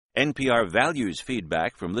NPR values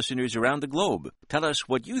feedback from listeners around the globe. Tell us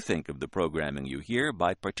what you think of the programming you hear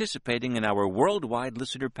by participating in our worldwide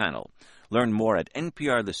listener panel. Learn more at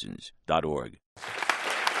nprlistens.org.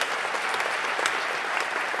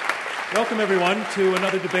 Welcome, everyone, to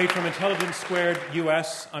another debate from Intelligence Squared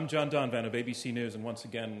U.S. I'm John Donvan of ABC News, and once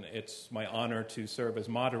again, it's my honor to serve as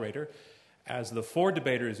moderator. As the four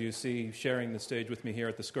debaters you see sharing the stage with me here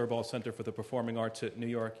at the Skirball Center for the Performing Arts at New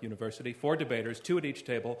York University, four debaters, two at each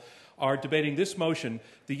table, are debating this motion: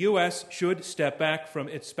 the U.S. should step back from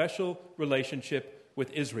its special relationship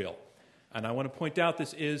with Israel. And I want to point out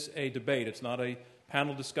this is a debate. It's not a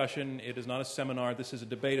panel discussion. It is not a seminar. This is a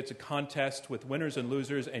debate. It's a contest with winners and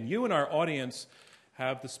losers. And you and our audience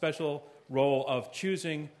have the special role of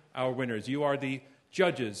choosing our winners. You are the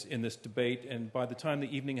judges in this debate, and by the time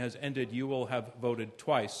the evening has ended, you will have voted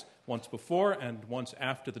twice, once before and once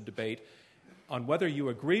after the debate, on whether you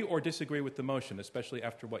agree or disagree with the motion, especially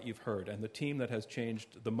after what you've heard. And the team that has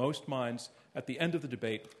changed the most minds at the end of the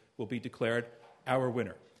debate will be declared our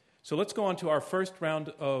winner. So let's go on to our first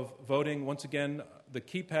round of voting. Once again, the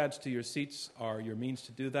keypads to your seats are your means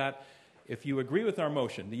to do that. If you agree with our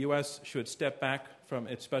motion, the U.S. should step back from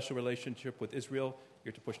its special relationship with Israel,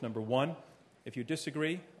 you're to push number 1. If you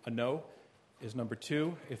disagree, a no is number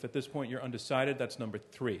 2. If at this point you're undecided, that's number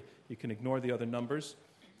 3. You can ignore the other numbers.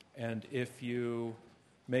 And if you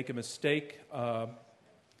make a mistake,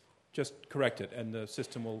 just correct it, and the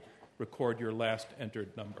system will record your last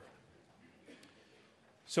entered number.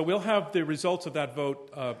 So we'll have the results of that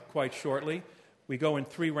vote quite shortly. We go in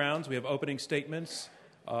 3 rounds. We have opening statements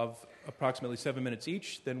of approximately 7 minutes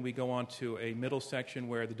each. Then we go on to a middle section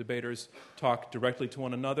where the debaters talk directly to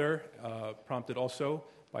one another, prompted also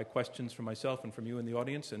by questions from myself and from you in the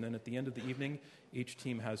audience. And then at the end of the evening, each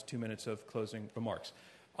team has 2 minutes of closing remarks.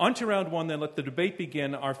 On to round 1, then. Let the debate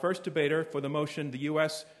begin. Our first debater for the motion, the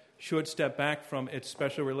U.S. should step back from its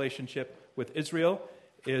special relationship with Israel,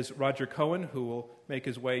 is Roger Cohen, who will make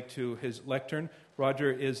his way to his lectern.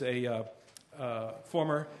 Roger is a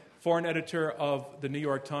former foreign editor of the New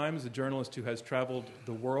York Times, a journalist who has traveled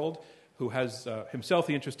the world, who has himself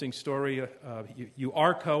the interesting story. You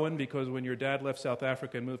are Cohen because when your dad left South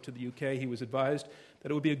Africa and moved to the UK, he was advised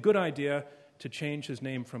that it would be a good idea to change his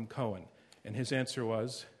name from Cohen. And his answer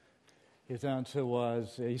was? His answer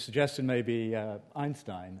was, he suggested maybe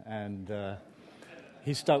Einstein, and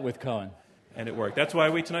he stuck with Cohen. And it worked. That's why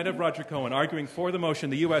we tonight have Roger Cohen arguing for the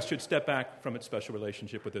motion the U.S. should step back from its special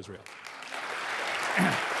relationship with Israel.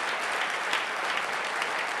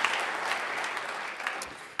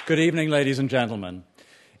 Good evening, ladies and gentlemen.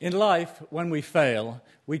 In life, when we fail,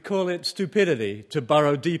 we call it stupidity to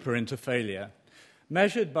burrow deeper into failure.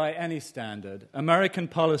 Measured by any standard, American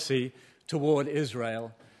policy toward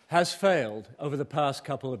Israel has failed over the past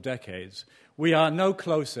couple of decades. We are no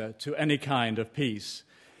closer to any kind of peace.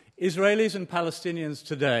 Israelis and Palestinians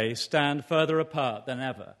today stand further apart than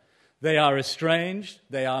ever. They are estranged,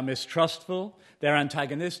 they are mistrustful, they're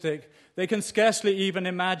antagonistic, they can scarcely even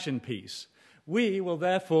imagine peace. We will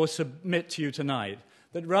therefore submit to you tonight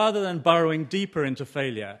that rather than burrowing deeper into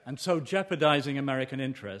failure and so jeopardizing American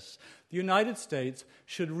interests, the United States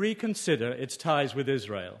should reconsider its ties with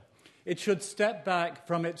Israel. It should step back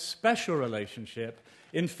from its special relationship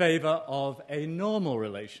in favor of a normal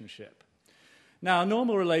relationship. Now,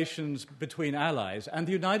 normal relations between allies, and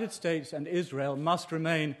the United States and Israel must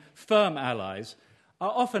remain firm allies,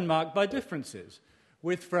 are often marked by differences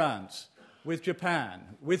with France, with Japan,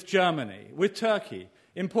 with Germany, with Turkey,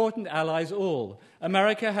 important allies all.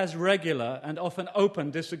 America has regular and often open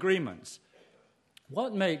disagreements.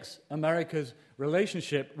 What makes America's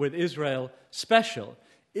relationship with Israel special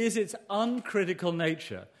is its uncritical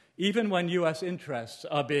nature, even when U.S. interests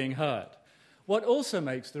are being hurt. What also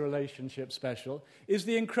makes the relationship special is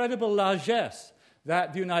the incredible largesse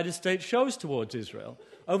that the United States shows towards Israel.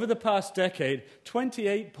 Over the past decade,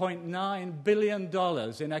 $28.9 billion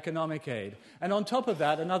in economic aid, and on top of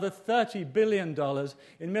that, another $30 billion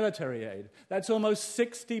in military aid. That's almost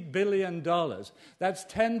 $60 billion. That's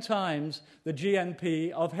 10 times the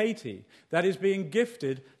GNP of Haiti that is being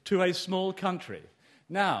gifted to a small country.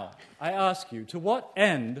 Now, I ask you, to what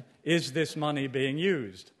end is this money being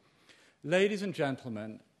used? Ladies and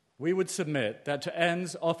gentlemen, we would submit that to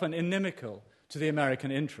ends often inimical to the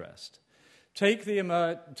American interest. Take the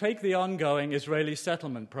ongoing Israeli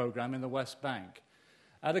settlement program in the West Bank.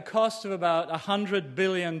 At a cost of about $100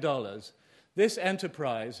 billion, this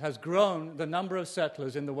enterprise has grown the number of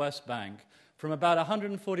settlers in the West Bank from about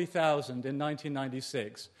 140,000 in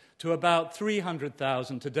 1996 to about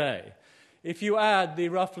 300,000 today. If you add the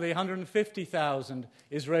roughly 150,000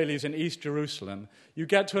 Israelis in East Jerusalem, you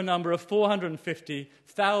get to a number of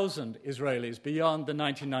 450,000 Israelis beyond the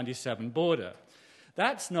 1997 border.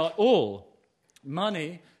 That's not all.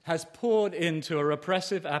 Money has poured into a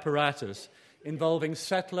repressive apparatus involving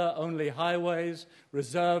settler-only highways,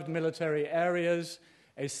 reserved military areas,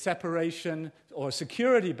 a separation or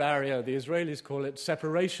security barrier, the Israelis call it,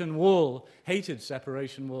 separation wall, hated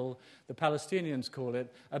separation wall, the Palestinians call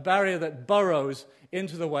it, a barrier that burrows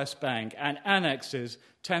into the West Bank and annexes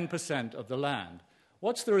 10% of the land.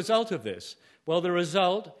 What's the result of this? Well, the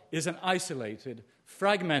result is an isolated,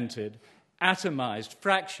 fragmented, atomized,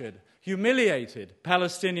 fractured, humiliated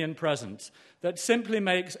Palestinian presence that simply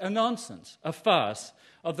makes a nonsense, a farce,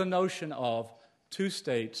 of the notion of two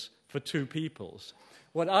states for two peoples.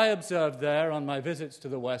 What I observed there on my visits to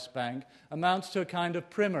the West Bank amounts to a kind of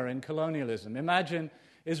primer in colonialism. Imagine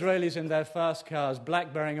Israelis in their fast cars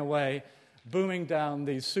blackberrying away, booming down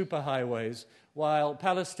these superhighways, while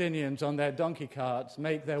Palestinians on their donkey carts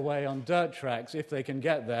make their way on dirt tracks, if they can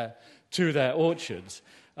get there, to their orchards.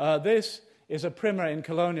 This is a primer in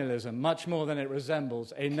colonialism, much more than it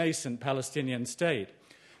resembles a nascent Palestinian state.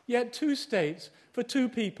 Yet two states for two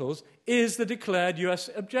peoples is the declared U.S.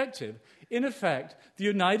 objective. In effect, the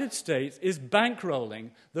United States is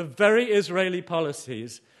bankrolling the very Israeli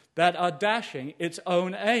policies that are dashing its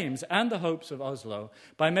own aims and the hopes of Oslo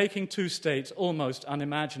by making two states almost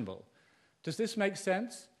unimaginable. Does this make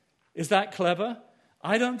sense? Is that clever?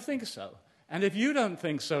 I don't think so. And if you don't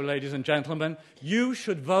think so, ladies and gentlemen, you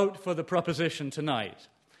should vote for the proposition tonight.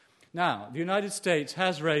 Now, the United States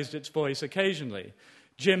has raised its voice occasionally.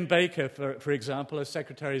 Jim Baker, for example, as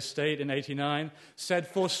Secretary of State in 1989, said,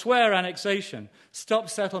 "Forswear annexation, stop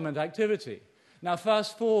settlement activity." Now,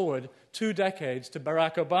 fast forward 2 decades to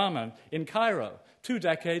Barack Obama in Cairo, 2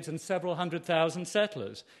 decades and several 100,000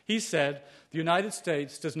 settlers. He said, "The United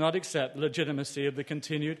States does not accept the legitimacy of the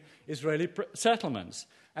continued Israeli settlements."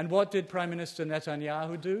 And what did Prime Minister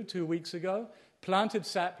Netanyahu do 2 weeks ago? Planted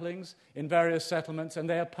saplings in various settlements, and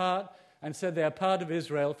said they are part of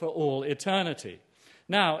Israel for all eternity.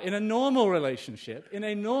 Now, in a normal relationship,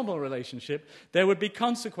 there would be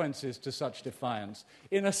consequences to such defiance.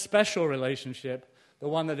 In a special relationship, the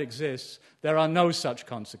one that exists, there are no such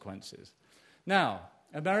consequences. Now,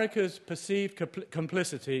 America's perceived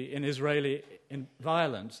complicity in Israeli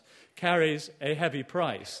violence carries a heavy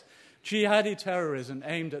price. Jihadi terrorism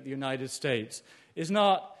aimed at the United States is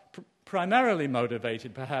not primarily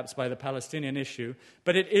motivated, perhaps, by the Palestinian issue,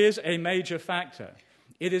 but it is a major factor.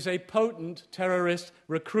 It is a potent terrorist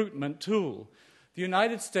recruitment tool. The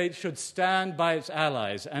United States should stand by its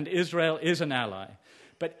allies, and Israel is an ally.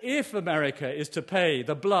 But if America is to pay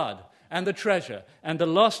the blood and the treasure and the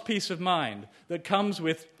lost peace of mind that comes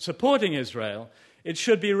with supporting Israel, it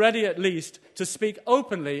should be ready at least to speak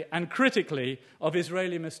openly and critically of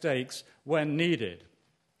Israeli mistakes when needed.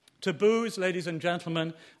 Taboos, ladies and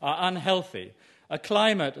gentlemen, are unhealthy. A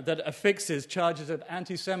climate that affixes charges of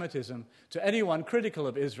anti-Semitism to anyone critical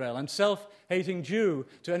of Israel and self-hating Jew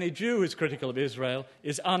to any Jew who is critical of Israel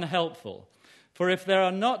is unhelpful. For if there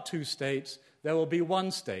are not two states, there will be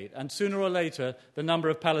one state, and sooner or later the number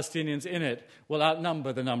of Palestinians in it will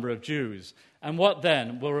outnumber the number of Jews. And what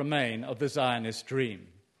then will remain of the Zionist dream?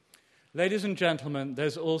 Ladies and gentlemen,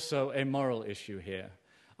 there's also a moral issue here.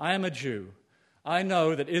 I am a Jew. I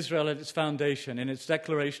know that Israel at its foundation, in its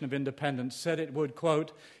Declaration of Independence, said it would,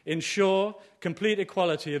 quote, "ensure complete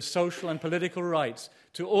equality of social and political rights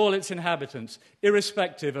to all its inhabitants,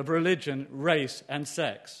 irrespective of religion, race, and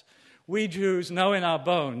sex." We Jews know in our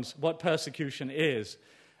bones what persecution is.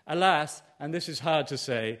 Alas, and this is hard to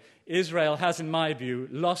say, Israel has, in my view,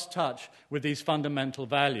 lost touch with these fundamental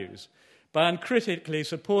values. By uncritically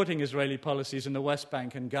supporting Israeli policies in the West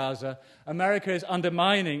Bank and Gaza, America is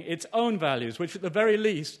undermining its own values, which at the very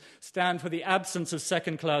least stand for the absence of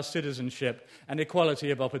second-class citizenship and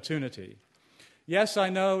equality of opportunity. Yes, I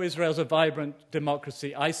know Israel's a vibrant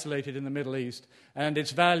democracy isolated in the Middle East, and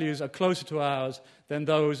its values are closer to ours than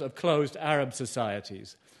those of closed Arab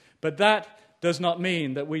societies. But that does not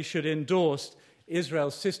mean that we should endorse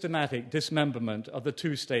Israel's systematic dismemberment of the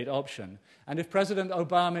two-state option. And if President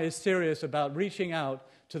Obama is serious about reaching out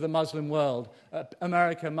to the Muslim world,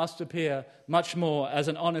 America must appear much more as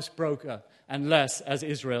an honest broker and less as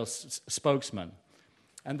Israel's spokesman.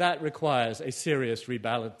 And that requires a serious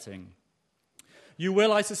rebalancing. You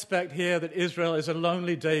will, I suspect, hear that Israel is a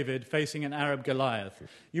lonely David facing an Arab Goliath.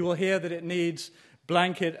 You will hear that it needs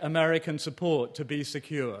blanket American support to be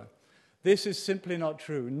secure. This is simply not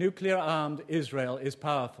true. Nuclear-armed Israel is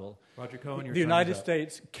powerful. Roger Cohen, the United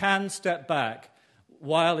States can step back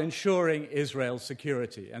while ensuring Israel's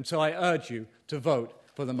security. And so I urge you to vote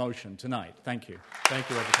for the motion tonight. Thank you. Thank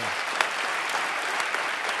you, Representative.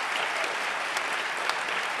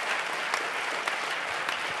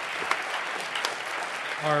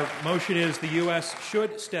 Our motion is the U.S.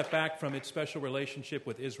 should step back from its special relationship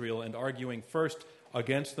with Israel, and arguing first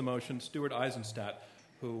against the motion, Stuart Eisenstadt,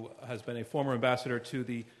 who has been a former ambassador to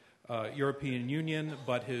the European Union,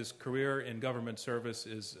 but his career in government service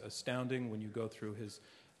is astounding. When you go through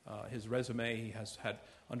his resume, he has had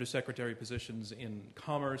undersecretary positions in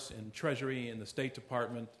Commerce, in Treasury, in the State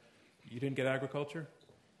Department. You didn't get agriculture?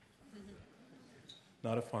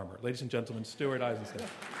 Not a farmer. Ladies and gentlemen, Stuart Eisenstadt.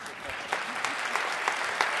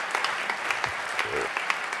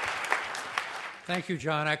 Thank you,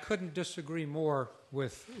 John. I couldn't disagree more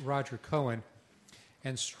with Roger Cohen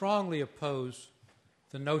and strongly oppose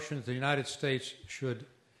the notion that the United States should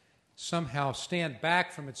somehow stand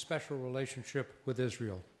back from its special relationship with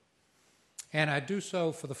Israel. And I do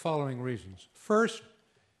so for the following reasons. First,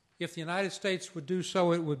 if the United States would do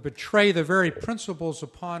so, it would betray the very principles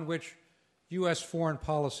upon which U.S. foreign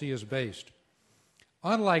policy is based.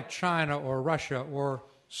 Unlike China or Russia or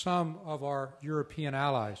some of our European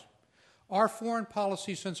allies, our foreign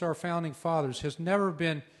policy since our founding fathers has never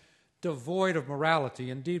been devoid of morality.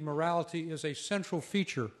 Indeed, morality is a central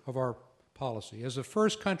feature of our policy. As the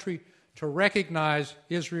first country to recognize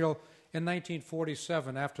Israel in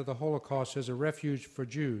 1947 after the Holocaust as a refuge for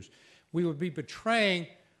Jews, we would be betraying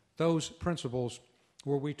those principles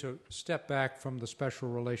were we to step back from the special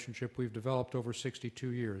relationship we've developed over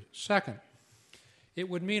 62 years. Second, it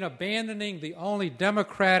would mean abandoning the only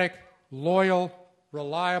democratic, loyal,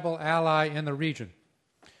 reliable ally in the region,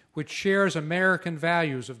 which shares American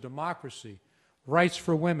values of democracy, rights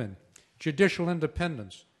for women, judicial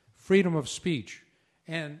independence, freedom of speech,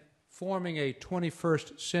 and forming a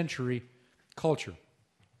 21st century culture.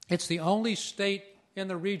 It's the only state in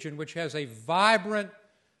the region which has a vibrant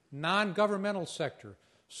non-governmental sector,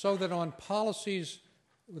 so that on policies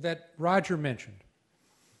that Roger mentioned,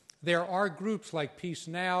 there are groups like Peace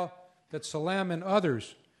Now, that Salem and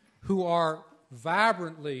others who are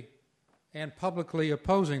vibrantly and publicly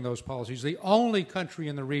opposing those policies, the only country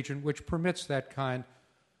in the region which permits that kind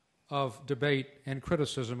of debate and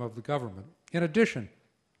criticism of the government. In addition,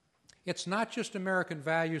 it's not just American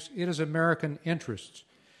values, it is American interests.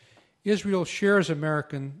 Israel shares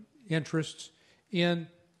American interests in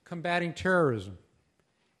combating terrorism,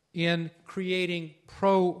 in creating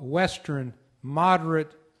pro-Western,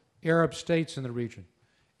 moderate Arab states in the region,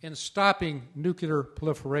 in stopping nuclear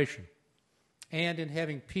proliferation, and in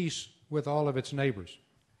having peace with all of its neighbors.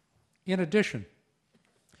 In addition,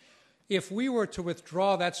 if we were to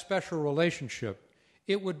withdraw that special relationship,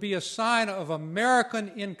 it would be a sign of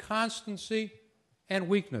American inconstancy and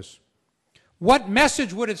weakness. What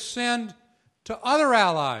message would it send to other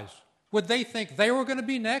allies? Would they think they were going to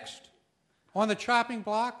be next on the chopping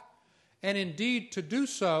block? And indeed, to do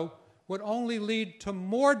so would only lead to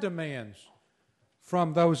more demands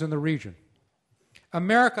from those in the region.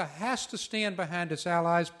 America has to stand behind its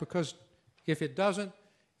allies, because if it doesn't,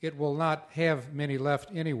 it will not have many left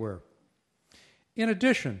anywhere. In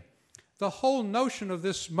addition, the whole notion of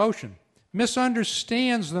this motion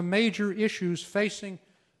misunderstands the major issues facing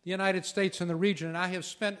the United States and the region, and I have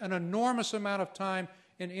spent an enormous amount of time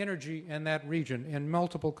and energy in that region in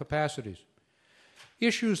multiple capacities.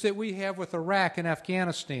 Issues that we have with Iraq and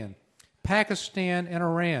Afghanistan, Pakistan and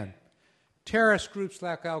Iran, terrorist groups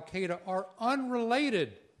like Al-Qaeda are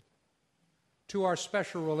unrelated to our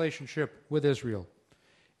special relationship with Israel.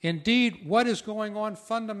 Indeed, what is going on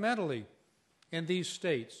fundamentally in these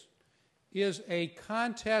states is a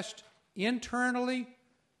contest internally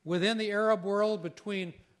within the Arab world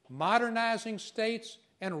between modernizing states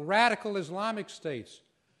and radical Islamic states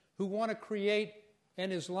who want to create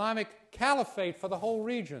an Islamic caliphate for the whole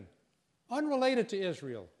region, unrelated to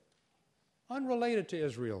Israel. Unrelated to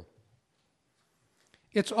Israel.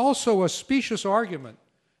 It's also a specious argument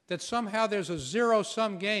that somehow there's a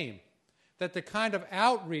zero-sum game, that the kind of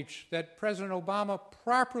outreach that President Obama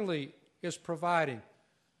properly is providing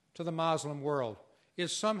to the Muslim world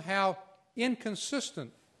is somehow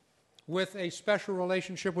inconsistent with a special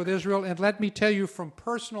relationship with Israel. And let me tell you from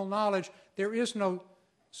personal knowledge, there is no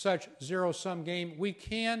such zero-sum game. We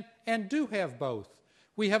can and do have both.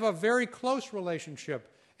 We have a very close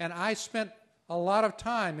relationship, and I spent a lot of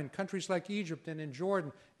time in countries like Egypt and in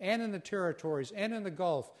Jordan and in the territories and in the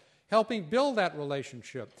Gulf helping build that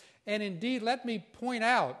relationship. And indeed, let me point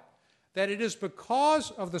out that it is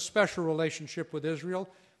because of the special relationship with Israel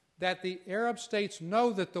that the Arab states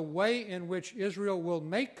know that the way in which Israel will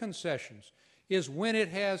make concessions is when it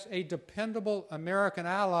has a dependable American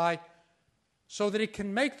ally so that it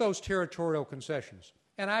can make those territorial concessions.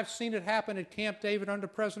 And I've seen it happen at Camp David under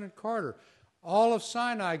President Carter. All of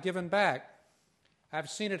Sinai given back. I've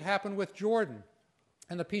seen it happen with Jordan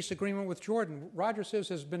and the peace agreement with Jordan. Roger says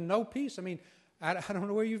there's been no peace. I mean, I don't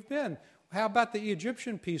know where you've been. How about the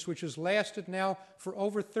Egyptian peace, which has lasted now for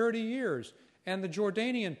over 30 years, and the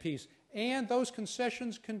Jordanian peace? And those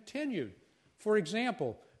concessions continued. For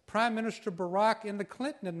example, Prime Minister Barack in the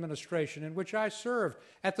Clinton administration, in which I served,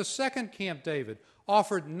 at the second Camp David,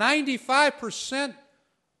 offered 95%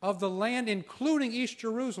 of the land, including East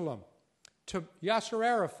Jerusalem, to Yasser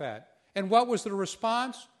Arafat. And what was the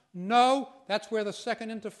response? No, that's where the Second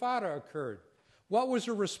Intifada occurred. What was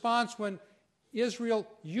the response when Israel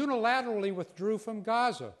unilaterally withdrew from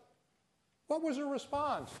Gaza? What was the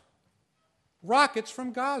response? Rockets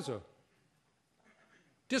from Gaza.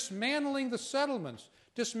 Dismantling the settlements,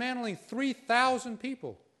 dismantling 3,000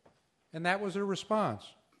 people. And that was a response.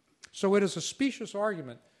 So it is a specious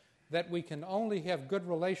argument that we can only have good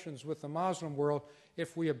relations with the Muslim world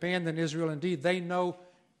if we abandon Israel. Indeed, they know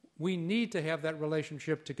we need to have that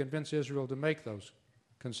relationship to convince Israel to make those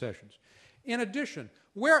concessions. In addition,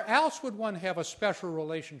 where else would one have a special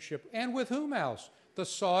relationship, and with whom else? The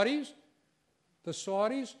Saudis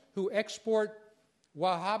who export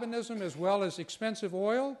Wahhabinism as well as expensive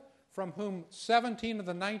oil, from whom 17 of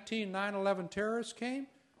the 19 9/11 terrorists came?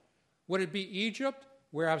 Would it be Egypt,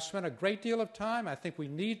 where I've spent a great deal of time? I think we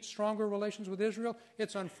need stronger relations with Israel.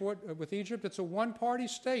 With Egypt, it's a one-party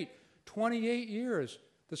state, 28 years,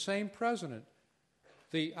 the same president.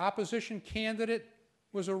 The opposition candidate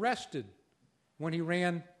was arrested when he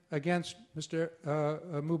ran against Mr.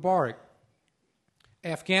 Mubarak.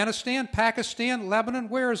 Afghanistan, Pakistan, Lebanon,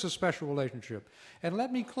 where is the special relationship? And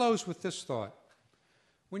let me close with this thought.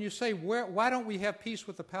 When you say, why don't we have peace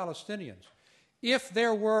with the Palestinians? If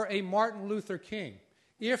there were a Martin Luther King,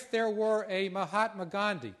 if there were a Mahatma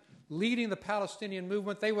Gandhi leading the Palestinian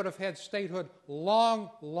movement, they would have had statehood long,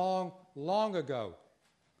 long, long ago.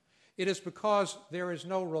 It is because there is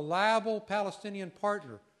no reliable Palestinian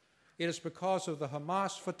partner. It is because of the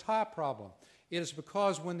Hamas-Fatah problem. It is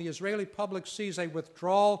because when the Israeli public sees a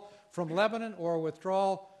withdrawal from Lebanon or a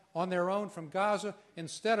withdrawal on their own from Gaza,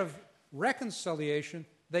 instead of reconciliation,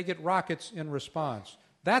 they get rockets in response.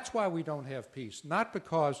 That's why we don't have peace, not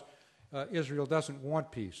because Israel doesn't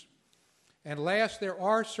want peace. And last, there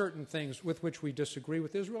are certain things with which we disagree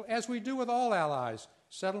with Israel, as we do with all allies,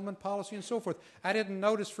 settlement policy and so forth. I didn't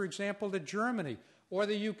notice, for example, that Germany or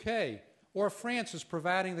the UK or France is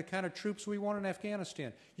providing the kind of troops we want in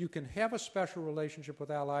Afghanistan. You can have a special relationship with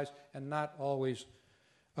allies and not always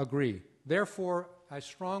agree. Therefore, I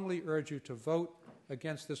strongly urge you to vote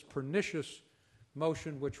against this pernicious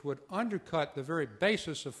motion which would undercut the very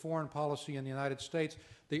basis of foreign policy in the United States,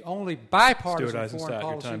 the only bipartisan foreign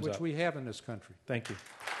policy which we have in this country. Thank you.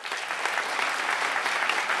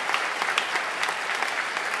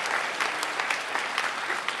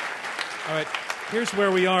 All right. Here's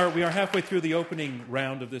where we are. We are halfway through the opening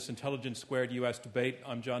round of this Intelligence Squared U.S. debate.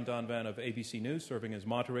 I'm John Donvan of ABC News, serving as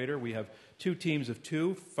moderator. We have two teams of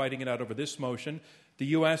two fighting it out over this motion. The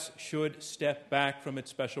U.S. should step back from its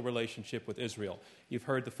special relationship with Israel. You've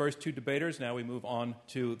heard the first two debaters. Now we move on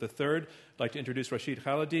to the third. I'd like to introduce Rashid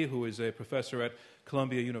Khalidi, who is a professor at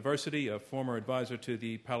Columbia University, a former advisor to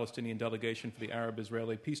the Palestinian delegation for the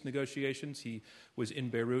Arab-Israeli peace negotiations. He was in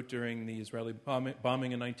Beirut during the Israeli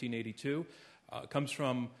bombing in 1982. Comes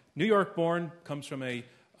from New York born, comes from a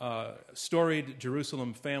storied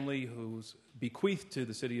Jerusalem family who's bequeathed to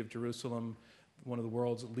the city of Jerusalem one of the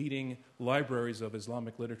world's leading libraries of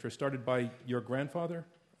Islamic literature, started by your grandfather,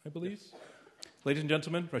 I believe. Yes. Ladies and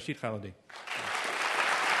gentlemen, Rashid Khalidi.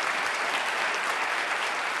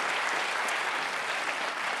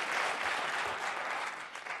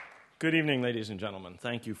 Good evening, ladies and gentlemen.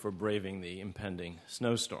 Thank you for braving the impending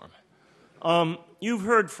snowstorm. You've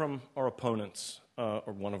heard from our opponents, or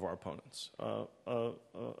one of our opponents,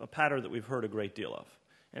 a pattern that we've heard a great deal of.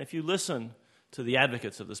 And if you listen to the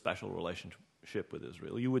advocates of the special relationship with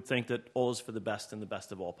Israel, you would think that all is for the best in the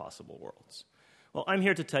best of all possible worlds. Well, I'm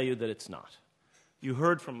here to tell you that it's not. You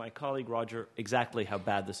heard from my colleague Roger exactly how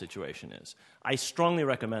bad the situation is. I strongly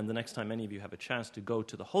recommend the next time any of you have a chance to go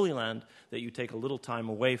to the Holy Land that you take a little time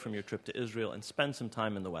away from your trip to Israel and spend some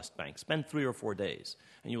time in the West Bank. Spend 3 or 4 days,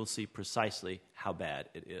 and you will see precisely how bad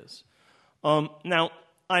it is. Now,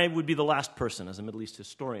 I would be the last person as a Middle East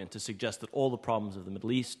historian to suggest that all the problems of the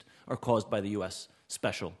Middle East are caused by the U.S.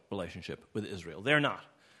 special relationship with Israel. They're not.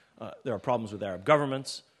 There are problems with Arab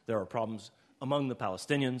governments. There are problems among the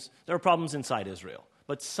Palestinians. There are problems inside Israel.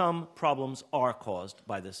 but some problems are caused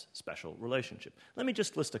by this special relationship. Let me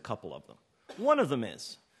just list a couple of them. One of them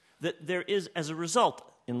is that there is, as a result,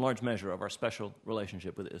 in large measure, of our special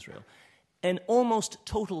relationship with Israel, an almost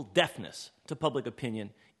total deafness to public opinion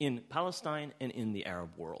in Palestine and in the Arab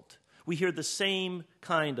world. We hear the same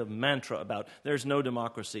kind of mantra about there's no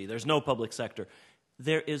democracy, there's no public sector.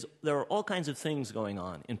 There are all kinds of things going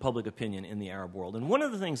on in public opinion in the Arab world. And one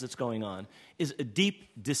of the things that's going on is a deep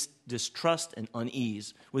distrust and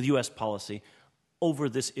unease with U.S. policy over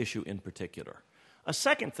this issue in particular. A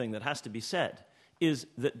second thing that has to be said is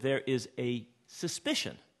that there is a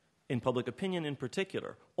suspicion in public opinion in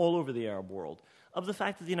particular, all over the Arab world, of the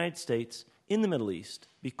fact that the United States in the Middle East,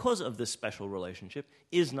 because of this special relationship,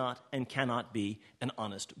 is not and cannot be an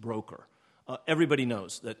honest broker. Everybody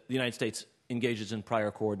knows that the United States engages in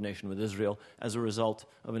prior coordination with Israel as a result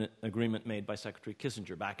of an agreement made by Secretary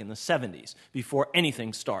Kissinger back in the 70s, before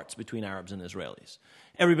anything starts between Arabs and Israelis.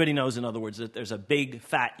 Everybody knows, in other words, that there's a big,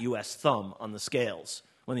 fat U.S. thumb on the scales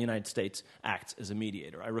when the United States acts as a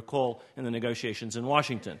mediator. I recall in the negotiations in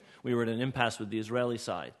Washington, we were at an impasse with the Israeli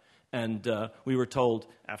side, and we were told,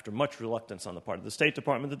 after much reluctance on the part of the State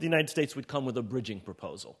Department, that the United States would come with a bridging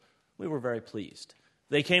proposal. We were very pleased.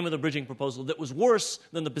 They came with a bridging proposal that was worse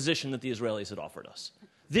than the position that the Israelis had offered us.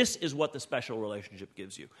 This is what the special relationship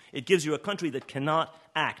gives you. It gives you a country that cannot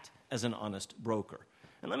act as an honest broker.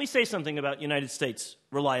 And let me say something about United States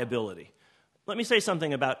reliability. Let me say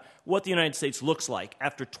something about what the United States looks like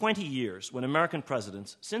after 20 years when American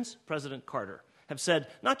presidents, since President Carter, have said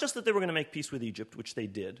not just that they were going to make peace with Egypt, which they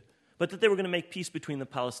did, but that they were going to make peace between the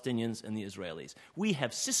Palestinians and the Israelis. We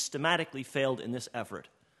have systematically failed in this effort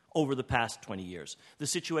over the past 20 years. The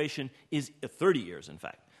situation is 30 years, in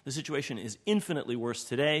fact. The situation is infinitely worse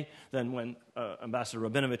today than when Ambassador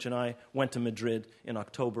Rabinovich and I went to Madrid in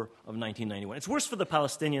October of 1991. It's worse for the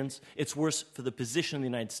Palestinians. It's worse for the position of the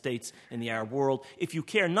United States in the Arab world, if you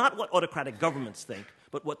care not what autocratic governments think,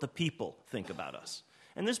 but what the people think about us.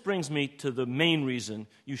 And this brings me to the main reason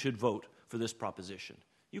you should vote for this proposition.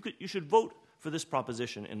 You should vote for this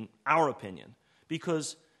proposition, in our opinion,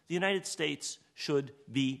 because the United States should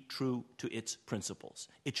be true to its principles.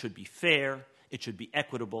 It should be fair. It should be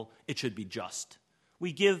equitable. It should be just.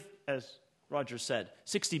 We give, as Roger said,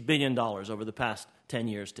 $60 billion over the past 10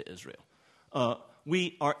 years to Israel.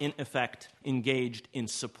 We are, in effect, engaged in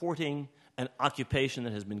supporting an occupation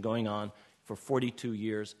that has been going on for 42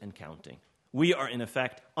 years and counting. We are, in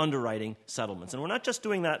effect, underwriting settlements. And we're not just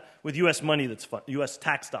doing that with U.S. money U.S.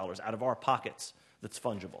 tax dollars out of our pockets that's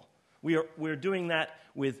fungible. We're doing that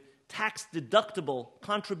with tax-deductible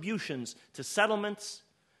contributions to settlements,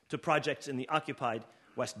 to projects in the occupied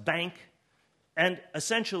West Bank, and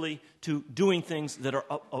essentially to doing things that are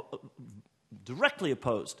directly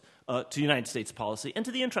opposed to United States policy and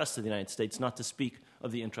to the interests of the United States, not to speak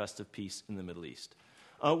of the interests of peace in the Middle East.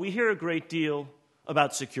 We hear a great deal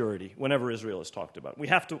about security whenever Israel is talked about. We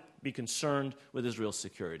have to be concerned with Israel's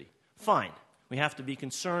security. Fine. We have to be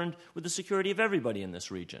concerned with the security of everybody in this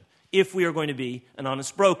region if we are going to be an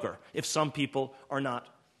honest broker, if some people are not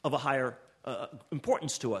of a higher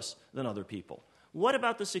importance to us than other people. What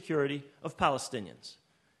about the security of Palestinians?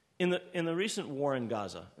 In the recent war in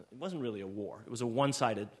Gaza, it wasn't really a war. It was a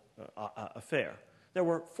one-sided affair. There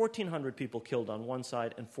were 1,400 people killed on one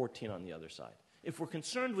side and 14 on the other side. If we're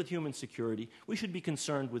concerned with human security, we should be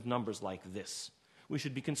concerned with numbers like this. We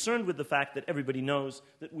should be concerned with the fact that everybody knows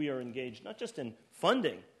that we are engaged not just in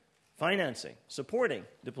funding, financing, supporting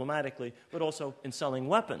diplomatically, but also in selling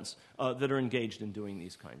weapons that are engaged in doing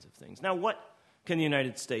these kinds of things. Now, what can the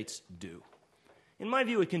United States do? In my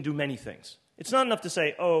view, it can do many things. It's not enough to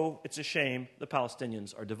say, oh, it's a shame the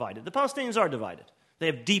Palestinians are divided. The Palestinians are divided. They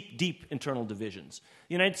have deep, deep internal divisions.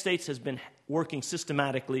 The United States has been working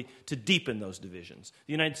systematically to deepen those divisions.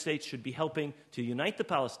 The United States should be helping to unite the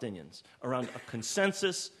Palestinians around a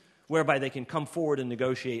consensus whereby they can come forward and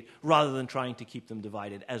negotiate rather than trying to keep them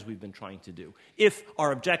divided, as we've been trying to do. If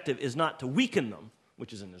our objective is not to weaken them,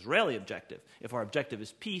 which is an Israeli objective, if our objective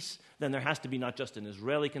is peace, then there has to be not just an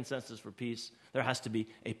Israeli consensus for peace, there has to be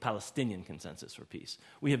a Palestinian consensus for peace.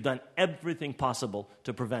 We have done everything possible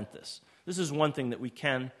to prevent this. This is one thing that we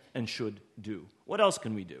can and should do. What else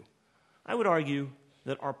can we do? I would argue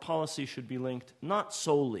that our policy should be linked not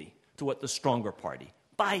solely to what the stronger party,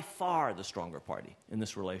 by far the stronger party in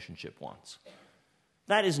this relationship wants.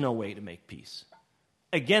 That is no way to make peace.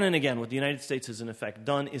 Again and again, what the United States has in effect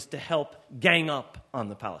done is to help gang up on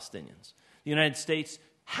the Palestinians. The United States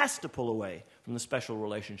has to pull away from the special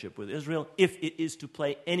relationship with Israel if it is to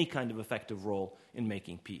play any kind of effective role in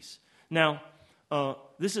making peace. Now,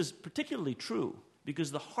 this is particularly true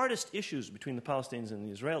because the hardest issues between the Palestinians and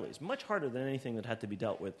the Israelis, much harder than anything that had to be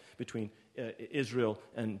dealt with between Israel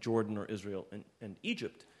and Jordan or Israel and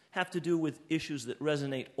Egypt, have to do with issues that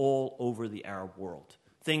resonate all over the Arab world.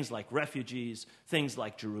 Things like refugees, things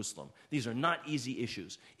like Jerusalem. These are not easy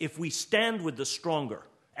issues. If we stand with the stronger,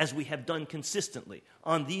 as we have done consistently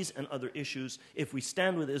on these and other issues, if we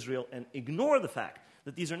stand with Israel and ignore the fact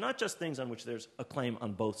that these are not just things on which there's a claim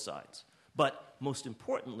on both sides, but most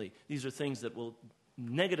importantly, these are things that will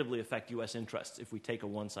negatively affect U.S. interests if we take a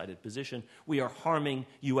one-sided position. We are harming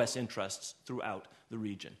U.S. interests throughout the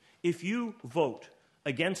region. If you vote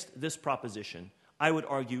against this proposition, I would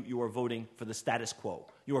argue you are voting for the status quo.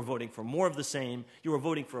 You are voting for more of the same. You are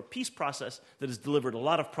voting for a peace process that has delivered a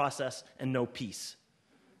lot of process and no peace.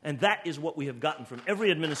 And that is what we have gotten from every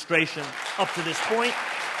administration up to this point.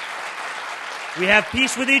 We have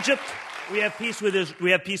peace with Egypt. We have peace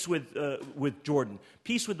with Jordan.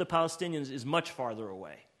 Peace with the Palestinians is much farther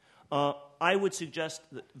away. I would suggest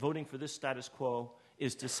that voting for this status quo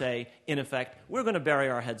is to say, in effect, we're going to bury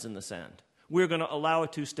our heads in the sand. We're going to allow a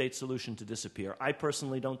two-state solution to disappear. I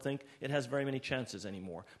personally don't think it has very many chances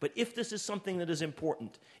anymore. But if this is something that is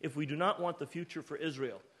important, if we do not want the future for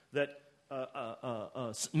Israel that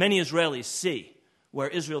many Israelis see, where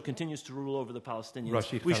Israel continues to rule over the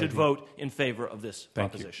Palestinians, we should vote in favor of this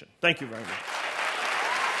proposition. Thank you very much.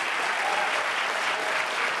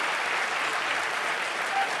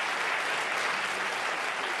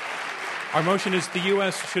 Our motion is the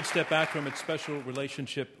U.S. should step back from its special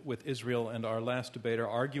relationship with Israel, and our last debater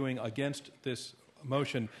arguing against this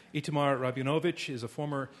motion, Itamar Rabinovich, is a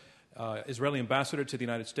former Israeli ambassador to the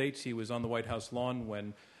United States. He was on the White House lawn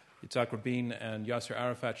when Yitzhak Rabin and Yasser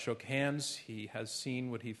Arafat shook hands. He has seen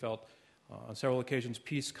what he felt on several occasions,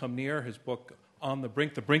 peace come near. His book, On the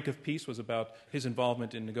Brink of Peace, was about his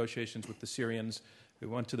involvement in negotiations with the Syrians who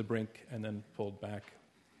went to the brink and then pulled back.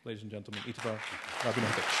 Ladies and gentlemen, Itamar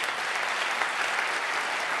Rabinovich.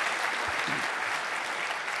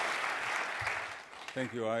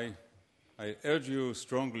 Thank you. I urge you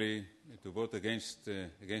strongly to vote against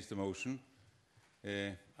the motion.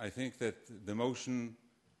 I think that the motion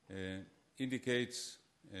indicates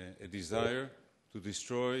a desire to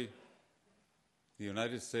destroy the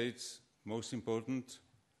United States' most important,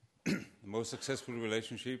 most successful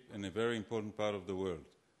relationship in a very important part of the world.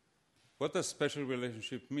 What does special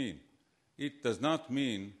relationship mean? It does not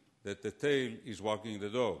mean that the tail is wagging the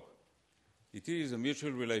dog. It is a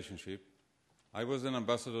mutual relationship. I was an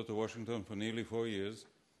ambassador to Washington for nearly 4 years.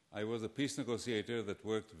 I was a peace negotiator that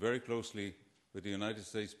worked very closely with the United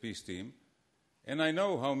States peace team. And I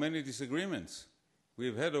know how many disagreements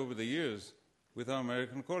we've had over the years with our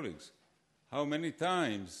American colleagues. How many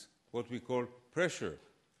times what we call pressure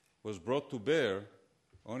was brought to bear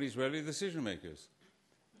on Israeli decision makers.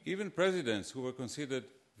 Even presidents who were considered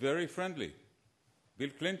very friendly. Bill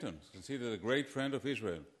Clinton, considered a great friend of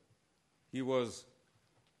Israel. He was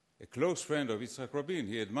a close friend of Yitzhak Rabin.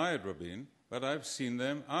 He admired Rabin, but I've seen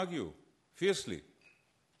them argue fiercely.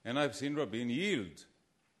 And I've seen Rabin yield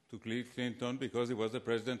to Clinton because he was the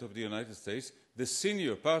President of the United States, the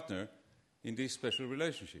senior partner in this special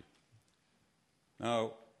relationship.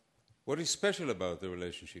 Now, what is special about the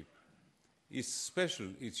relationship? It's special,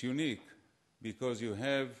 it's unique, because you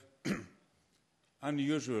have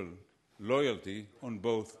unusual loyalty on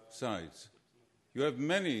both sides. You have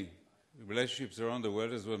many relationships around the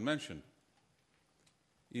world, as was mentioned.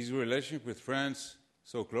 Is your relationship with France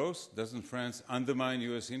so close? Doesn't France undermine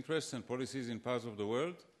U.S. interests and policies in parts of the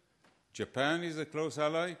world? Japan is a close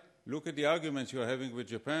ally. Look at the arguments you are having with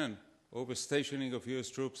Japan over stationing of U.S.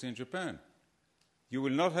 troops in Japan. You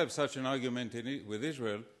will not have such an argument with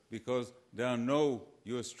Israel because there are no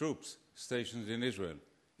U.S. troops stationed in Israel.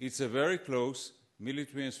 It's a very close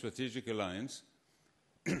military and strategic alliance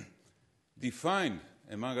defined,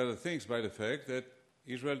 among other things, by the fact that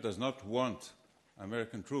Israel does not want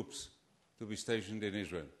American troops to be stationed in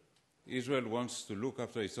Israel. Israel wants to look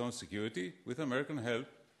after its own security with American help,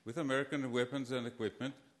 with American weapons and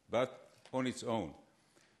equipment, but on its own.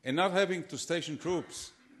 And not having to station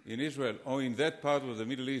troops in Israel or in that part of the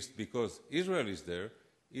Middle East because Israel is there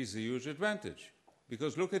is a huge advantage.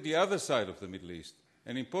 Because look at the other side of the Middle East,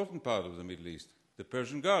 an important part of the Middle East, the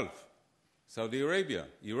Persian Gulf, Saudi Arabia,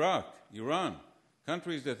 Iraq, Iran,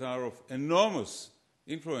 countries that are of enormous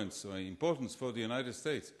influence or importance for the United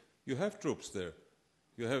States. You have troops there.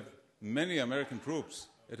 You have many American troops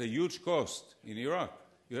at a huge cost in Iraq.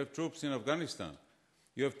 You have troops in Afghanistan.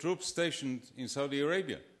 You have troops stationed in Saudi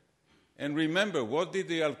Arabia. And remember, what did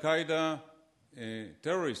the Al-Qaeda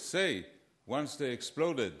terrorists say once they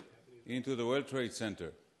exploded into the World Trade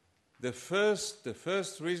Center? The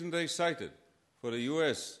first reason they cited for the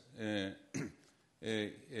U.S.,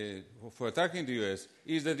 for attacking the U.S.,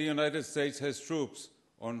 is that the United States has troops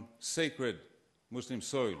on sacred Muslim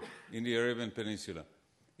soil in the Arabian Peninsula.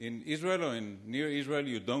 In Israel or near Israel,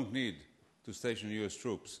 you don't need to station U.S.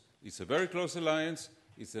 troops. It's a very close alliance.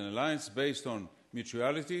 It's an alliance based on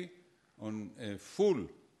mutuality, on full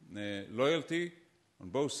loyalty on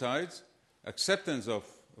both sides, acceptance of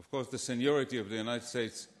course, the seniority of the United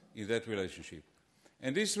States in that relationship.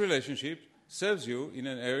 And this relationship serves you in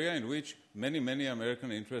an area in which many, many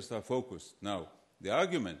American interests are focused. Now, the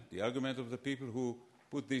argument of the people who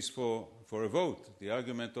put this for a vote, the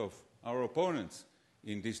argument of our opponents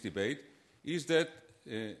in this debate, is that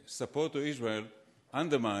support to Israel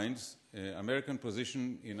undermines American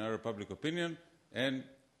position in Arab public opinion and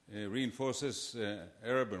reinforces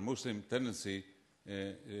Arab or Muslim tendency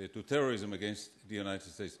to terrorism against the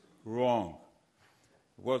United States. Wrong.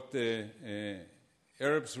 What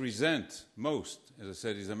Arabs resent most, as I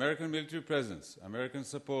said, is American military presence, American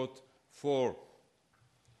support for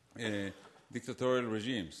dictatorial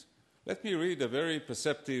regimes. Let me read a very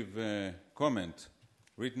perceptive comment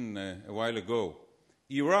written a while ago.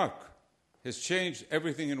 Iraq has changed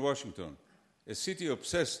everything in Washington, a city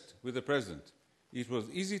obsessed with the president. It was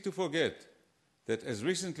easy to forget that as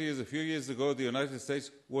recently as a few years ago, the United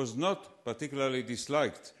States was not particularly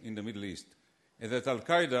disliked in the Middle East, and that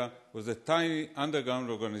Al-Qaeda was a tiny underground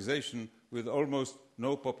organization with almost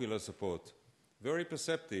no popular support. Very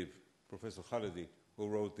perceptive, Professor Khaledi, who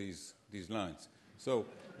wrote these lines. So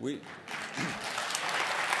we...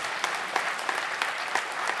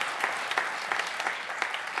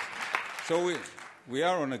 So we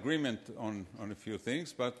are on agreement on a few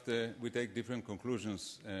things, but we take different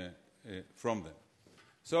conclusions from them.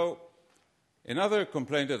 So another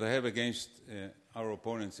complaint that I have against our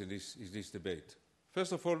opponents in this debate.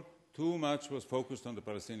 First of all, too much was focused on the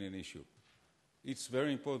Palestinian issue. It's a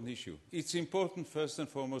very important issue. It's important first and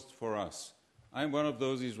foremost for us. I'm one of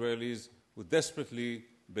those Israelis who desperately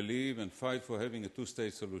believe and fight for having a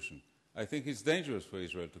two-state solution. I think it's dangerous for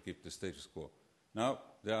Israel to keep the status quo. Now,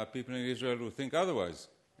 there are people in Israel who think otherwise,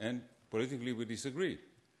 and politically we disagree.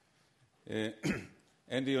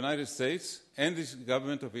 And the United States and the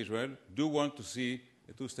government of Israel do want to see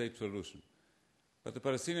a two-state solution. But the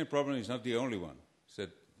Palestinian problem is not the only one.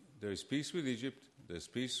 There is peace with Egypt, there's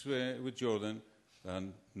peace with Jordan,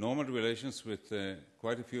 and normal relations with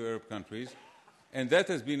quite a few Arab countries, and that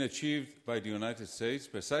has been achieved by the United States,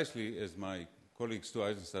 precisely as my colleague Stu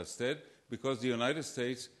Eisenstadt said, because the United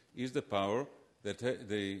States is the power,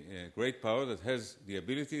 the great power that has the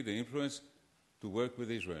ability, the influence to work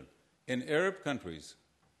with Israel. And Arab countries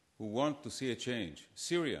who want to see a change,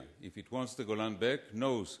 Syria, if it wants the Golan back,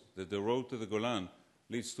 knows that the road to the Golan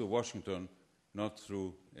leads to Washington, not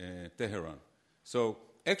through Tehran. So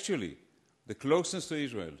actually, the closeness to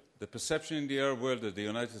Israel, the perception in the Arab world that the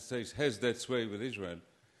United States has that sway with Israel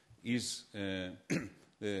is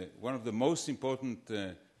one of the most important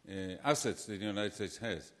assets that the United States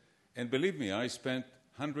has. And believe me, I spent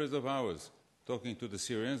hundreds of hours talking to the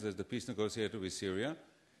Syrians as the peace negotiator with Syria,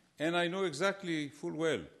 and I know exactly full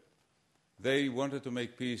well they wanted to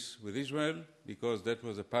make peace with Israel because that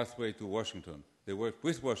was a pathway to Washington. They worked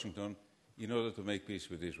with Washington in order to make peace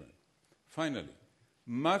with Israel. Finally,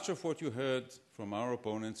 much of what you heard from our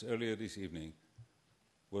opponents earlier this evening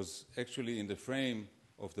was actually in the frame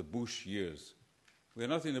of the Bush years. We are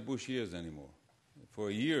not in the Bush years anymore. For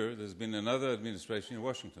a year, there's been another administration in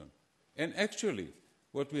Washington. And actually,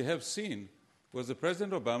 what we have seen was the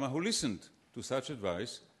President Obama who listened to such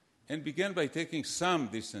advice and began by taking some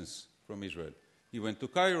distance from Israel. He went to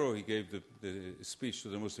Cairo, he gave the speech to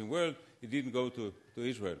the Muslim world, he didn't go to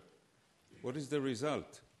Israel. What is the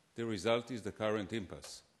result? The result is the current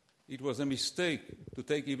impasse. It was a mistake to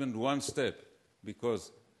take even one step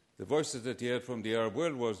because the voices that he heard from the Arab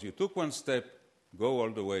world was, you took one step, go all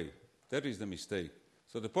the way. That is the mistake.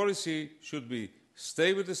 So the policy should be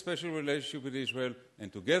stay with the special relationship with Israel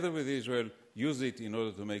and together with Israel use it in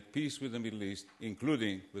order to make peace with the Middle East,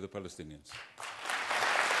 including with the Palestinians.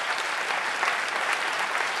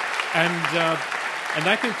 And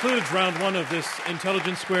that concludes round one of this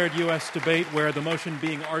Intelligence Squared U.S. debate, where the motion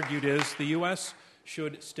being argued is the U.S.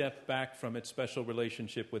 should step back from its special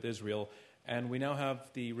relationship with Israel. And we now have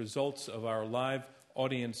the results of our live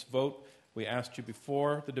audience vote. We asked you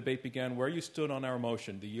before the debate began where you stood on our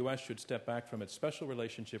motion. The U.S. should step back from its special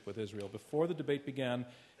relationship with Israel. Before the debate began,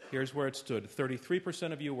 here's where it stood.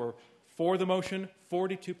 33% of you were for the motion,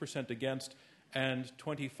 42% against, and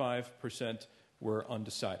 25% were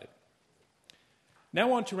undecided.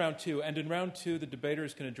 Now on to round two, and in round two, the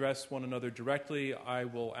debaters can address one another directly. I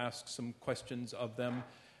will ask some questions of them.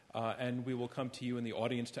 and we will come to you in the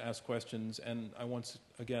audience to ask questions. And I once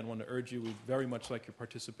again want to urge you, we very much like your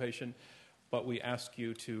participation, but we ask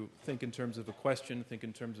you to think in terms of a question, think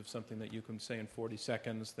in terms of something that you can say in 40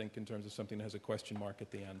 seconds, think in terms of something that has a question mark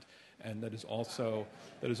at the end, and that is also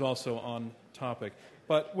on topic.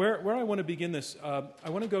 But where I want to begin this, I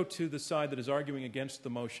want to go to the side that is arguing against the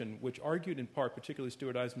motion, which argued in part, particularly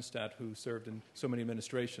Stuart Eisenstadt, who served in so many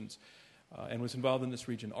administrations and was involved in this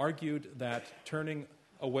region, argued that turning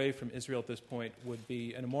away from Israel at this point would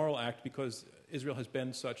be an immoral act because Israel has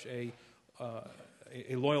been such a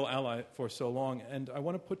loyal ally for so long. And I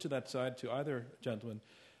want to put to that side, to either gentleman,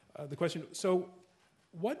 the question, so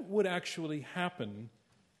what would actually happen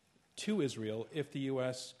to Israel if the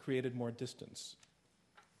U.S. created more distance?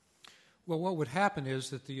 Well, what would happen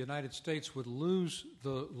is that the United States would lose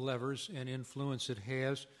the levers and influence it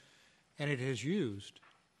has, and it has used,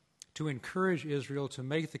 to encourage Israel to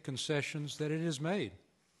make the concessions that it has made.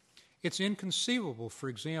 It's inconceivable, for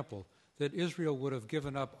example, that Israel would have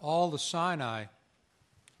given up all the Sinai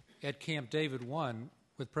at Camp David I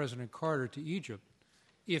with President Carter to Egypt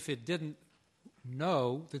if it didn't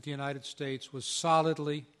know that the United States was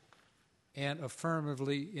solidly and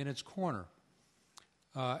affirmatively in its corner.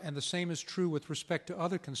 And the same is true with respect to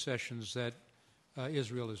other concessions that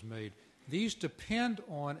Israel has made. These depend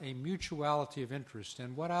on a mutuality of interest.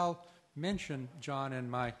 And what I'll mention, John, in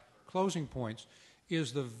my closing points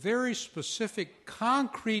is the very specific,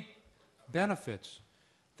 concrete benefits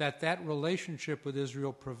that relationship with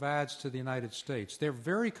Israel provides to the United States. They're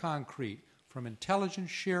very concrete, from intelligence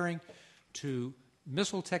sharing to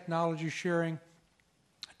missile technology sharing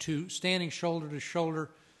to standing shoulder to shoulder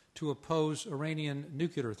to oppose Iranian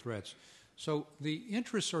nuclear threats. So the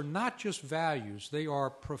interests are not just values, they are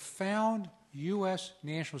profound U.S.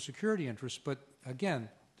 national security interests, but again,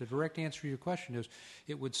 the direct answer to your question is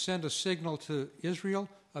it would send a signal to Israel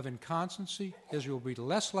of inconstancy. Israel would be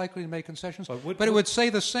less likely to make concessions, but it would say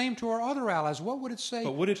the same to our other allies. What would it say?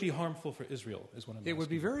 But would it be harmful for Israel, is what I'm asking. It would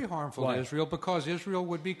be very harmful Why? to Israel because Israel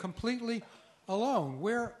would be completely alone.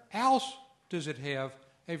 Where else does it have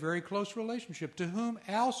a very close relationship? To whom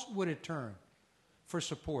else would it turn for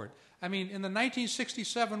support? I mean, in the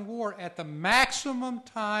 1967 war, at the maximum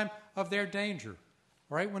time of their danger,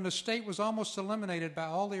 right, when the state was almost eliminated by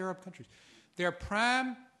all the Arab countries, their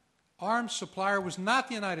prime arms supplier was not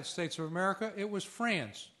the United States of America, it was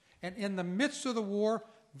France. And in the midst of the war,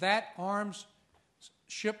 that arms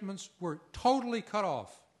shipments were totally cut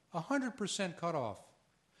off, 100% cut off.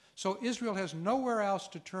 So Israel has nowhere else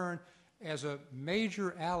to turn as a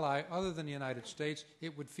major ally other than the United States.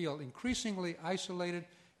 It would feel increasingly isolated.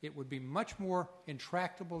 It would be much more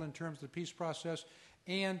intractable in terms of the peace process,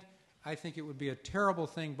 and I think it would be a terrible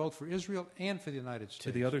thing both for Israel and for the United States.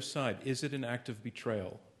 To the other side, is it an act of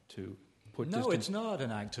betrayal to put distance? No, it's not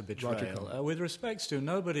an act of betrayal. With respect to,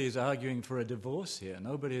 nobody is arguing for a divorce here.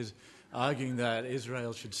 Nobody is arguing that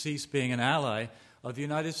Israel should cease being an ally of the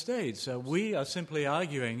United States. We are simply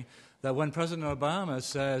arguing that when President Obama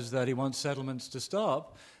says that he wants settlements to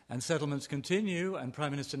stop and settlements continue, and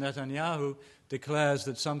Prime Minister Netanyahu declares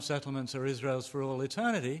that some settlements are Israel's for all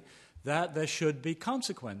eternity, that there should be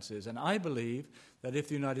consequences. And I believe that if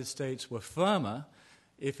the United States were firmer,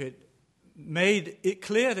 if it made it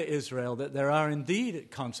clear to Israel that there are indeed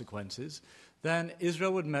consequences, then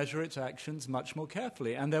Israel would measure its actions much more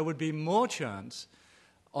carefully, and there would be more chance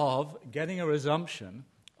of getting a resumption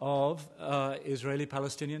of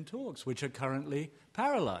Israeli-Palestinian talks, which are currently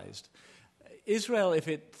paralyzed. Israel, if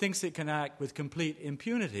it thinks it can act with complete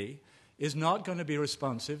impunity, is not going to be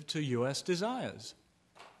responsive to U.S. desires.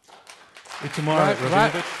 Itamar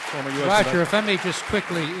Rabinovich, former U.S. Roger, if I may just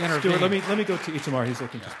quickly intervene. Stuart, let me go to Itamar. He's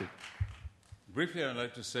looking to speak. Briefly, I'd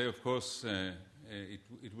like to say, of course,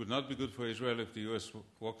 it would not be good for Israel if the U.S.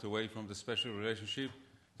 walked away from the special relationship.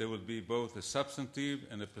 There would be both a substantive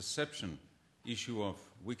and a perception issue of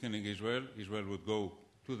weakening Israel. Israel would go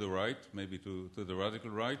to the right, maybe to the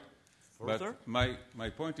radical right. Further? But my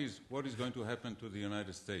point is, what is going to happen to the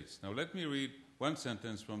United States? Now, let me read one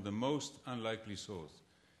sentence from the most unlikely source.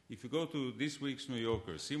 If you go to this week's New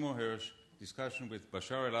Yorker, Seymour Hersh, discussion with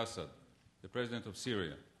Bashar al-Assad, the president of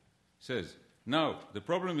Syria, says, now, the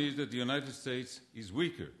problem is that the United States is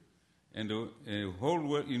weaker, and the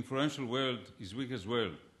whole influential world is weak as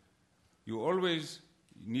well. You always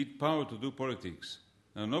need power to do politics.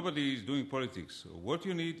 Now, nobody is doing politics. So what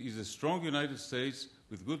you need is a strong United States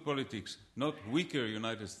with good politics, not weaker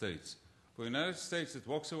United States. For a United States that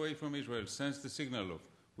walks away from Israel sends the signal of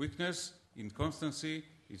weakness, inconstancy.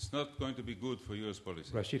 It's not going to be good for U.S.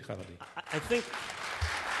 policy. Rashid Khalidi. I think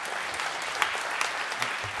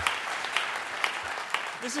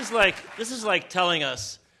this is like telling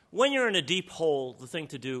us when you're in a deep hole, the thing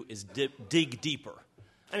to do is dig deeper.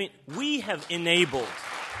 I mean, we have enabled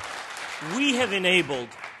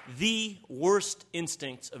the worst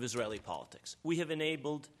instincts of Israeli politics. We have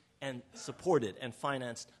enabled and supported and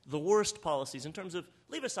financed the worst policies in terms of,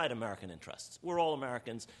 leave aside American interests. We're all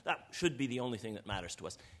Americans. That should be the only thing that matters to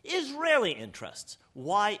us. Israeli interests.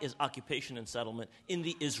 Why is occupation and settlement in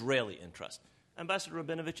the Israeli interest? Ambassador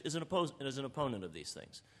Rabinovich is an opponent of these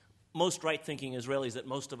things. Most right-thinking Israelis that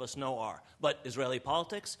most of us know are. But Israeli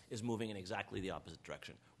politics is moving in exactly the opposite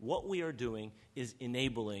direction. What we are doing is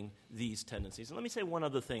enabling these tendencies. And let me say one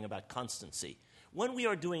other thing about constancy. When we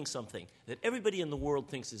are doing something that everybody in the world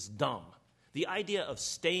thinks is dumb, the idea of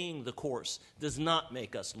staying the course does not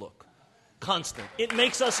make us look constant. It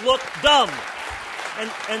makes us look dumb.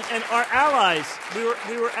 And our allies,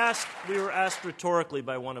 we were asked rhetorically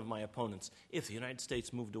by one of my opponents, if the United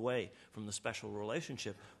States moved away from the special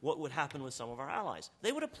relationship, what would happen with some of our allies?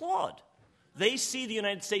 They would applaud. They see the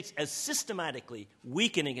United States as systematically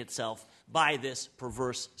weakening itself by this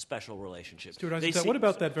perverse special relationship. Stuart Eizenstat, what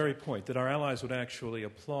about that very point, that our allies would actually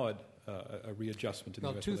applaud a readjustment to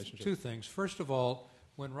the U.S. relationship? Two things. First of all,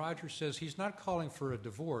 when Roger says he's not calling for a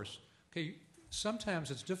divorce, okay,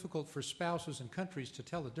 sometimes it's difficult for spouses and countries to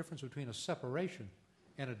tell the difference between a separation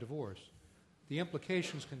and a divorce. The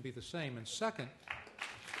implications can be the same. And second,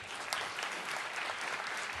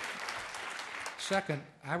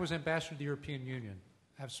 I was ambassador to the European Union.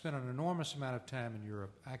 I've spent an enormous amount of time in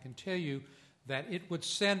Europe. I can tell you that it would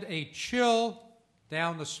send a chill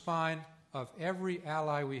down the spine of every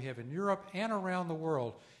ally we have in Europe and around the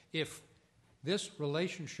world if this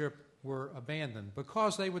relationship were abandoned,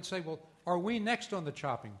 because they would say, well, are we next on the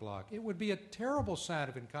chopping block? It would be a terrible sign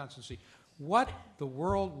of inconstancy. What the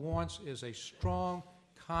world wants is a strong,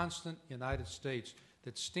 constant United States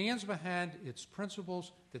that stands behind its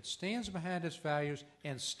principles, that stands behind its values,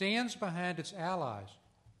 and stands behind its allies.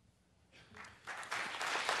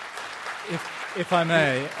 If I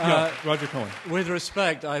may, Roger Cohen. With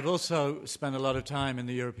respect, I've also spent a lot of time in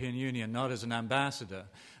the European Union, not as an ambassador,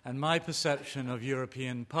 and my perception of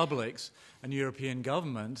European publics and European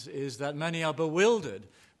governments is that many are bewildered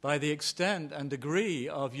by the extent and degree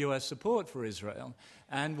of U.S. support for Israel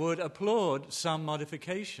and would applaud some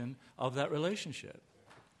modification of that relationship.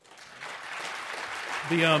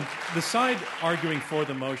 The side arguing for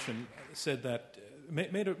the motion said that,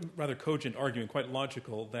 made a rather cogent argument, quite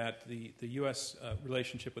logical, that the U.S.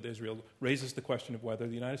 Relationship with Israel raises the question of whether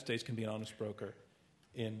the United States can be an honest broker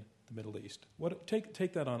in the Middle East.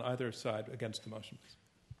 Take that on either side against the motion.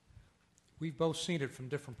 We've both seen it from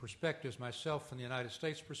different perspectives, myself from the United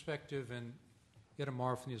States perspective and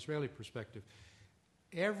Itamar from the Israeli perspective.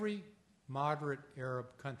 Every moderate Arab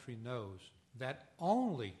country knows that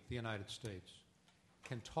only the United States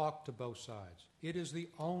can talk to both sides. It is the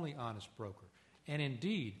only honest broker. And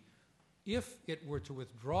indeed, if it were to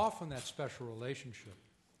withdraw from that special relationship,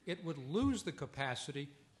 it would lose the capacity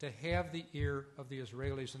to have the ear of the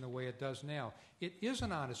Israelis in the way it does now. It is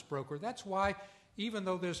an honest broker. That's why, even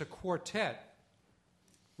though there's a quartet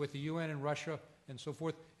with the UN and Russia and so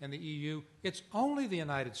forth and the EU, it's only the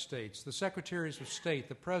United States, the secretaries of state,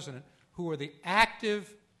 the president, who are the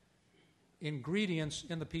active ingredients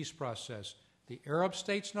in the peace process. The Arab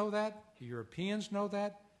states know that, the Europeans know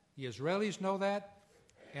that, the Israelis know that,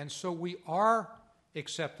 and so we are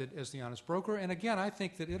accepted as the honest broker. And again, I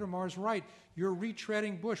think that Itamar's right. You're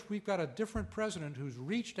retreading Bush. We've got a different president who's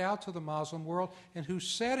reached out to the Muslim world and who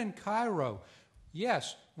said in Cairo,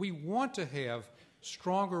 yes, we want to have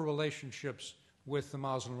stronger relationships with the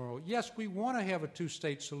Muslim world. Yes, we want to have a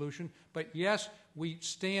two-state solution, but yes, we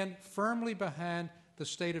stand firmly behind the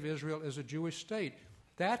state of Israel as a Jewish state.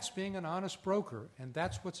 That's being an honest broker, and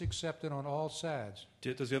that's what's accepted on all sides.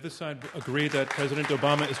 Does the other side agree that President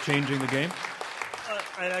Obama is changing the game?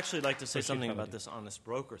 I'd actually like to say something about this honest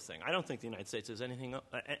broker thing. I don't think the United States is anything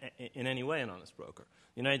in any way an honest broker.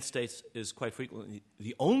 The United States is quite frequently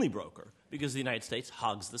the only broker because the United States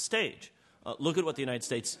hogs the stage. Look at what the United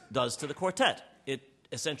States does to the quartet. It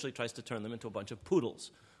essentially tries to turn them into a bunch of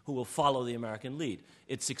poodles who will follow the American lead.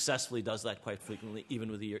 It successfully does that quite frequently, even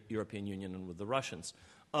with the European Union and with the Russians.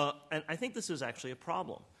 And I think this is actually a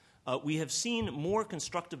problem. We have seen more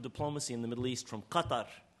constructive diplomacy in the Middle East from Qatar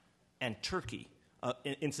and Turkey,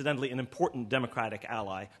 incidentally an important democratic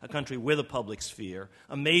ally, a country with a public sphere,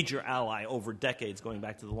 a major ally over decades going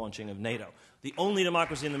back to the launching of NATO. The only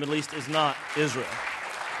democracy in the Middle East is not Israel.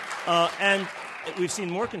 And we've seen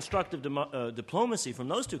more constructive diplomacy from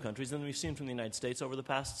those two countries than we've seen from the United States over the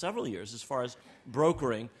past several years as far as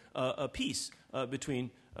brokering a peace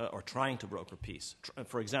between or trying to broker peace.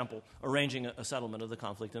 For example, arranging a settlement of the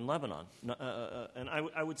conflict in Lebanon. And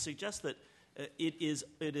I would suggest that it is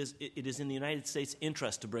in the United States'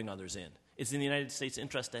 interest to bring others in. It's in the United States'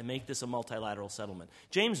 interest to make this a multilateral settlement.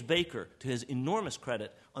 James Baker, to his enormous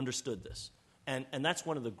credit, understood this. And that's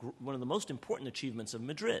one of the most important achievements of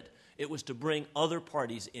Madrid. It was to bring other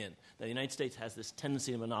parties in. The United States has this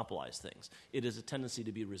tendency to monopolize things. It is a tendency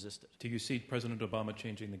to be resisted. Do you see President Obama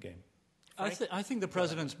changing the game? I think the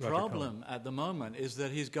president's problem at the moment is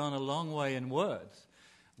that he's gone a long way in words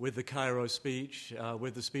with the Cairo speech,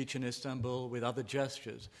 with the speech in Istanbul, with other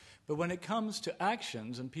gestures. But when it comes to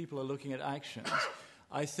actions, and people are looking at actions,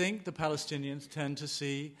 I think the Palestinians tend to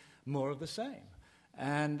see more of the same.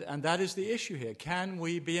 And that is the issue here. Can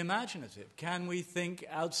we be imaginative? Can we think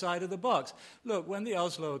outside of the box? Look, when the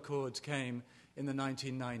Oslo Accords came in the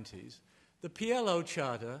 1990s, the PLO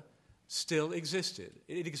Charter still existed.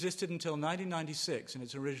 It existed until 1996 in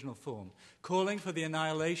its original form, calling for the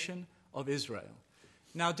annihilation of Israel.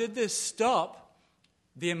 Now, did this stop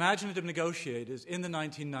the imaginative negotiators in the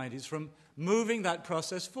 1990s from moving that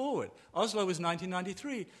process forward? Oslo was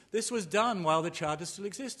 1993. This was done while the Charter still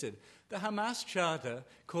existed. The Hamas Charter,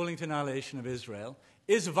 calling to annihilation of Israel,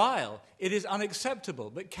 is vile. It is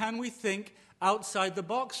unacceptable. But can we think outside the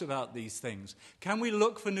box about these things? Can we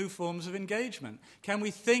look for new forms of engagement? Can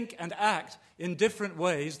we think and act in different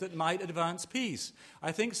ways that might advance peace?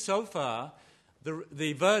 I think so far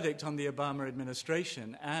the verdict on the Obama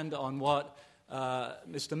administration and on what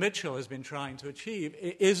Mr. Mitchell has been trying to achieve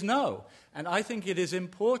is no. And I think it is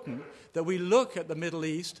important that we look at the Middle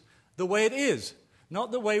East the way it is,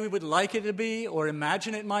 not the way we would like it to be or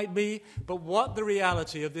imagine it might be, but what the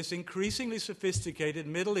reality of this increasingly sophisticated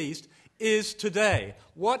Middle East is today.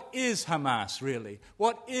 What is Hamas really?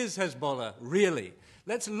 What is Hezbollah really?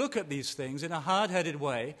 Let's look at these things in a hard-headed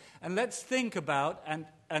way, and let's think about and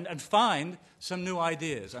find some new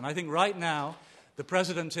ideas. And I think right now the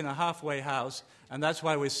president's in a halfway house, and that's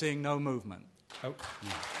why we're seeing no movement. Oh.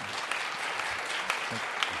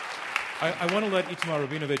 I want to let Itamar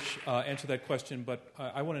Rabinovich answer that question, but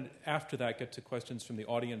I want to, after that, get to questions from the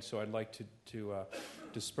audience, so I'd like to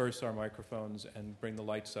disperse our microphones and bring the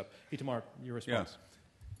lights up. Itamar, your response.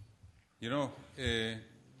 Yeah. You know,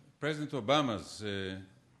 President Obama's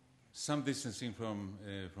some distancing from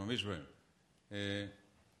Israel.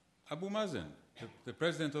 Abu Mazen, the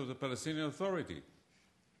president of the Palestinian Authority,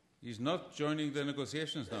 is not joining the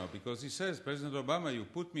negotiations now because he says, President Obama, you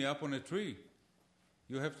put me up on a tree.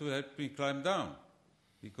 You have to help me climb down.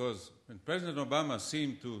 Because when President Obama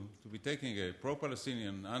seemed to be taking a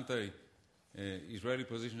pro-Palestinian, anti-Israeli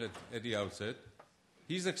position at the outset,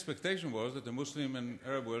 his expectation was that the Muslim and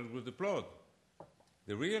Arab world would applaud.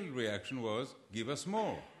 The real reaction was, give us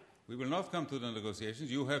more. We will not come to the negotiations.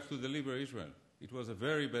 You have to deliver Israel. It was a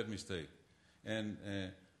very bad mistake. And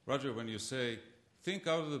Roger, when you say, think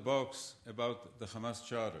out of the box about the Hamas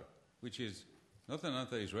Charter, which is not an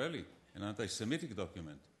anti-Israeli, an anti-Semitic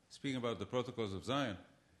document, speaking about the protocols of Zion,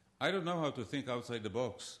 I don't know how to think outside the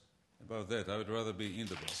box about that. I would rather be in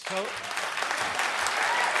the box.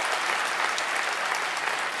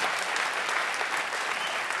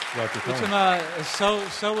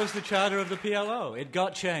 So was the charter of the PLO. It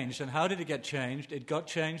got changed. And how did it get changed? It got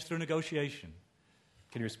changed through negotiation.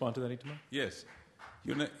 Can you respond to that, Itamar? Yes.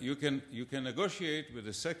 You can negotiate with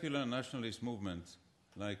a secular nationalist movement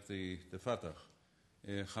like the Fatah.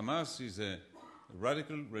 Hamas is a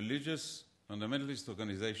radical religious fundamentalist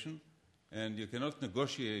organization, and you cannot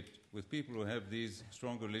negotiate with people who have these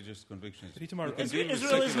strong religious convictions.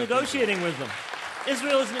 Israel is negotiating with them.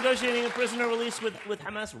 Israel is negotiating a prisoner release with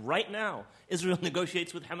Hamas right now. Israel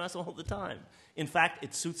negotiates with Hamas all the time. In fact,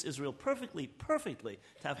 it suits Israel perfectly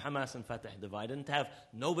to have Hamas and Fatah divided and to have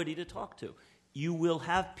nobody to talk to. You will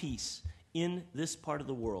have peace in this part of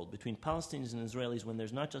the world between Palestinians and Israelis when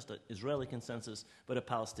there's not just an Israeli consensus, but a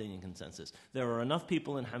Palestinian consensus. There are enough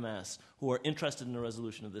people in Hamas who are interested in the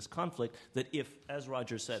resolution of this conflict that if, as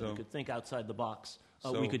Roger said, we could think outside the box,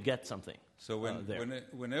 we could get something. So when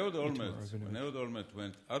Ehud Olmert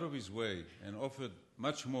went out of his way and offered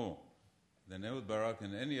much more than Ehud Barak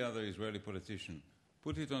and any other Israeli politician,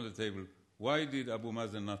 put it on the table, why did Abu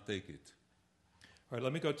Mazen not take it? All right,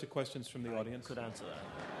 let me go to questions from the audience. Could answer that.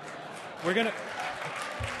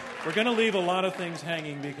 We're gonna leave a lot of things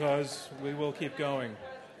hanging because we will keep going.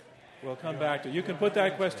 We'll come back to it. You can put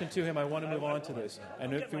that question to him. I want to move on to this.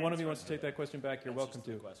 And if one of you wants to take that question back, you're welcome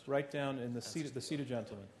to. Right down in the seated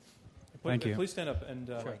gentleman. Thank you. Please stand up, and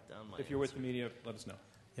if you're with the media, let us know.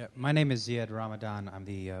 Yeah, my name is Ziad Ramadan. I'm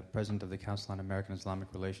the president of the Council on American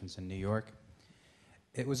Islamic Relations in New York.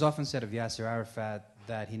 It was often said of Yasser Arafat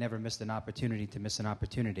that he never missed an opportunity to miss an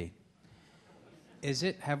opportunity.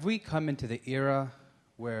 Have we come into the era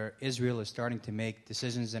where Israel is starting to make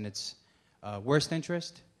decisions in its worst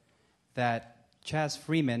interest? That Chas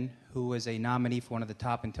Freeman, who was a nominee for one of the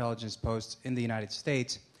top intelligence posts in the United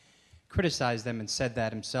States, criticized them and said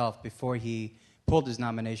that himself before he pulled his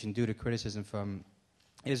nomination due to criticism from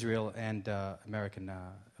Israel and American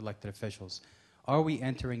elected officials. Are we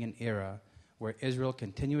entering an era where Israel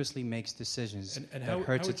continuously makes decisions that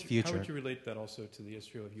hurts its future? How would you relate that also to the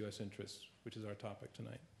issue of U.S. interests, which is our topic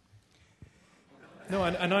tonight? No,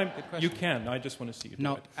 you can. I just want to see you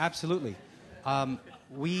do it. Absolutely.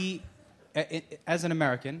 As an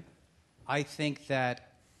American, I think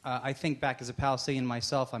back as a Palestinian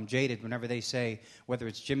myself, I'm jaded whenever they say, whether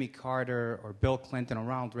it's Jimmy Carter or Bill Clinton or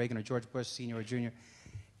Ronald Reagan or George Bush Sr. or Jr.,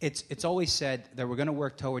 it's always said that we're going to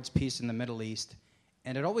work towards peace in the Middle East,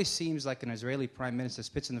 and it always seems like an Israeli prime minister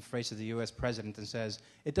spits in the face of the U.S. president and says,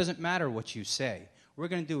 it doesn't matter what you say. We're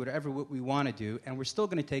going to do whatever we want to do, and we're still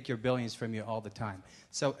going to take your billions from you all the time.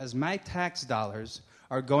 So as my tax dollars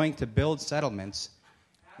are going to build settlements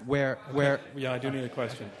where... Yeah, I do need a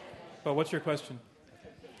question. But what's your question?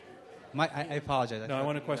 I apologize. No, I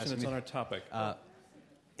want a question that's on our topic.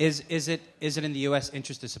 Is it in the U.S.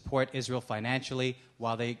 interest to support Israel financially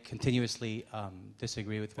while they continuously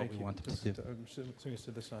disagree with what we want them to do?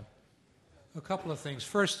 A couple of things.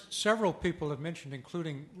 First, several people have mentioned,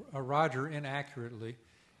 including Roger inaccurately,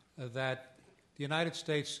 that the United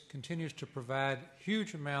States continues to provide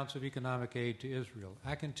huge amounts of economic aid to Israel.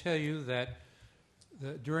 I can tell you that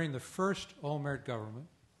during the first Olmert government,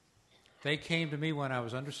 they came to me when I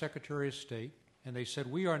was Undersecretary of State, and they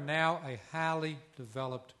said, we are now a highly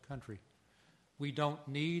developed country. We don't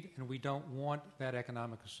need and we don't want that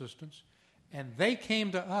economic assistance. And they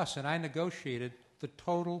came to us, and I negotiated the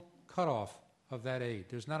total cutoff of that aid.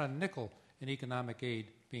 There's not a nickel in economic aid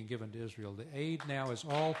being given to Israel. The aid now is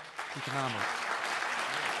all economic.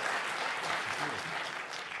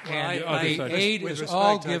 And the aid is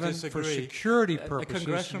all given for security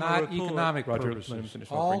purposes, not economic purposes.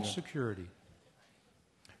 All security.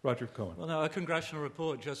 Roger Cohen. Well, no, a congressional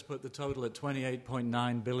report just put the total at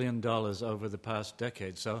 $28.9 billion over the past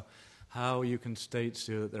decade. So how you can state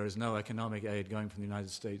that there is no economic aid going from the United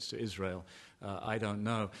States to Israel, I don't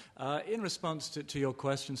know. In response to your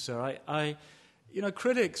question, sir,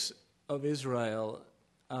 critics of Israel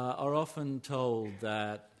are often told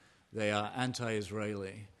that they are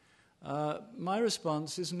anti-Israeli. My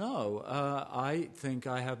response is no. I think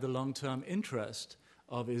I have the long-term interest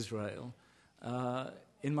of Israel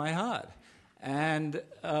in my heart. And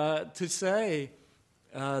to say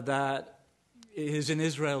that it is in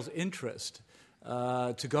Israel's interest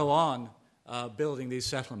to go on building these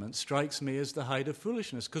settlements strikes me as the height of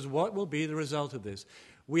foolishness, because what will be the result of this?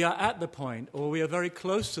 We are at the point, or we are very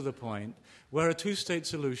close to the point, where a two-state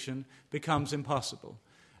solution becomes impossible.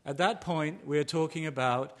 At that point, we are talking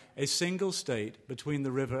about a single state between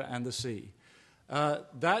the river and the sea.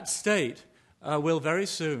 That state will very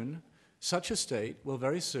soon, such a state will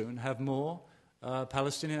very soon have more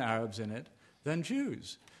Palestinian Arabs in it than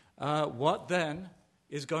Jews. What then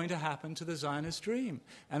is going to happen to the Zionist dream?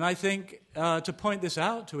 And I think to point this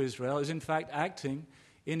out to Israel is in fact acting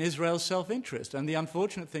in Israel's self-interest. And the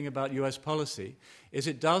unfortunate thing about U.S. policy is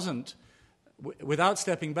it doesn't, without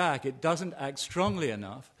stepping back, it doesn't act strongly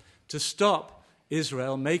enough to stop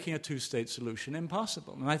Israel making a two-state solution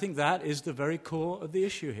impossible. And I think that is the very core of the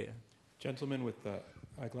issue here. Gentleman with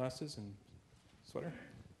eyeglasses and sweater.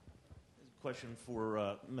 Question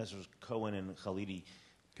for Messrs. Cohen and Khalidi.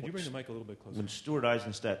 Could you bring the mic a little bit closer? When Stuart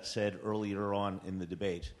Eisenstadt said earlier on in the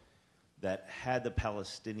debate that had the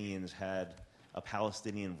Palestinians had a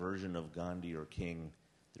Palestinian version of Gandhi or King,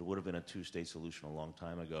 there would have been a two-state solution a long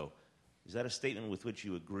time ago. Is that a statement with which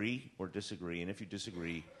you agree or disagree? And if you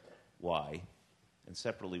disagree, why? And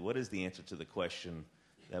separately, what is the answer to the question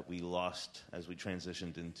that we lost as we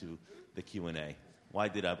transitioned into the Q&A? Why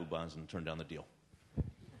did Abu Mazen turn down the deal?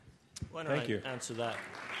 Why don't I answer that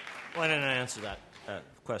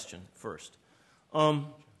question first? Abu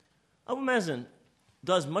Mazen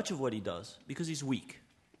does much of what he does because he's weak.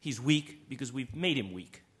 He's weak because we've made him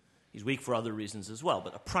weak. He's weak for other reasons as well,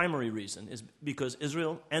 but a primary reason is because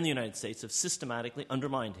Israel and the United States have systematically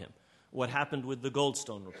undermined him. What happened with the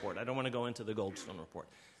Goldstone report? I don't want to go into the Goldstone report.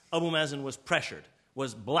 Abu Mazen was pressured,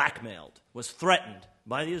 was blackmailed, was threatened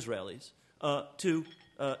by the Israelis to,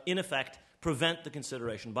 in effect, prevent the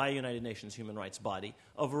consideration by a United Nations human rights body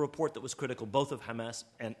of a report that was critical both of Hamas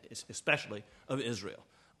and especially of Israel.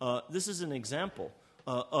 This is an example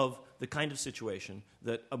of the kind of situation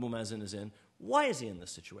that Abu Mazen is in Why is he in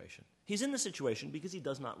this situation? He's in this situation because he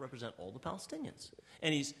does not represent all the Palestinians.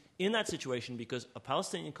 And he's in that situation because a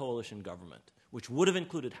Palestinian coalition government, which would have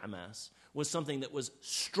included Hamas, was something that was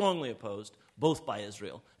strongly opposed both by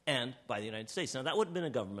Israel and by the United States. Now, that would have been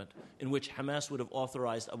a government in which Hamas would have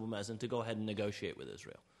authorized Abu Mazen to go ahead and negotiate with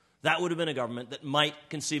Israel. That would have been a government that might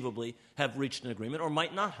conceivably have reached an agreement or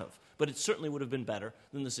might not have. But it certainly would have been better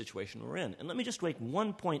than the situation we're in. And let me just make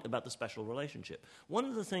one point about the special relationship. One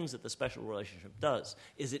of the things that the special relationship does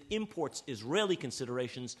is it imports Israeli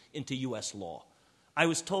considerations into U.S. law. I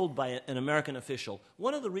was told by an American official,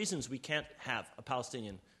 one of the reasons we can't have a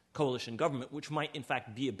Palestinian coalition government, which might in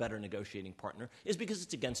fact be a better negotiating partner, is because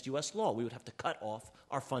it's against U.S. law. We would have to cut off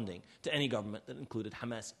our funding to any government that included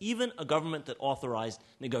Hamas, even a government that authorized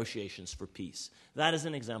negotiations for peace. That is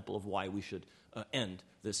an example of why we should end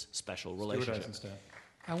this special relationship.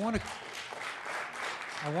 I want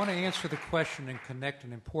to answer the question and connect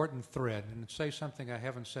an important thread and say something I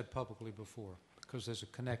haven't said publicly before, because there's a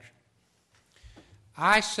connection.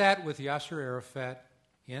 I sat with Yasser Arafat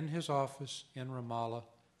in his office in Ramallah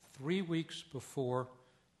 3 weeks before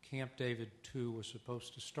Camp David II was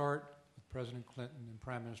supposed to start with President Clinton and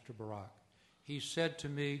Prime Minister Barack. He said to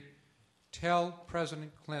me, "Tell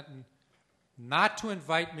President Clinton not to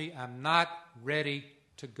invite me. I'm not ready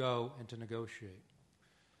to go and to negotiate."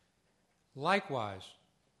 Likewise,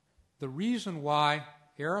 the reason why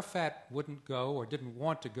Arafat wouldn't go or didn't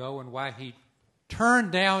want to go and why he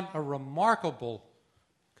turned down a remarkable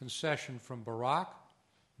concession from Barack,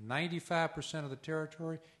 95% of the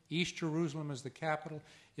territory, East Jerusalem as the capital,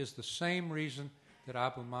 is the same reason that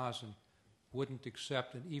Abu Mazen wouldn't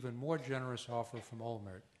accept an even more generous offer from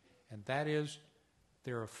Olmert. And that is,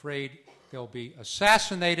 they're afraid they'll be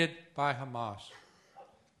assassinated by Hamas.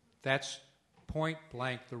 That's point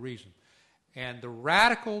blank the reason. And the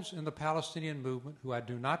radicals in the Palestinian movement, who I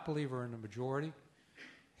do not believe are in the majority,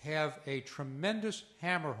 have a tremendous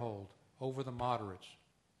hammerhold over the moderates.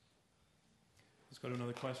 Let's go to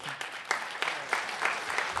another question.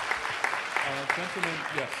 Gentlemen,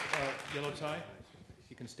 yes, yellow tie.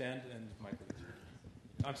 You can stand and microphone.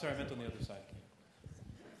 I'm sorry, I meant on the other side.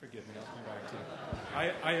 Forgive me, I'll come back to you.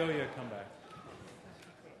 I owe you a comeback.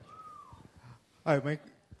 Hi,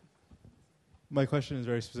 my question is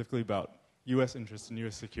very specifically about U.S. interests and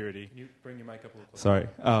U.S. security. Can you bring your mic up a little closer?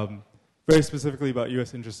 Sorry. Very specifically about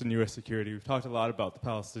U.S. interests and U.S. security. We've talked a lot about the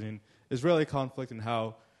Palestinian-Israeli conflict and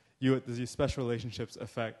how these special relationships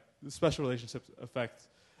affect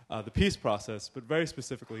the peace process, but very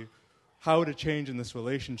specifically, how would a change in this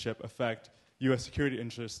relationship affect U.S. security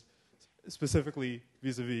interests, specifically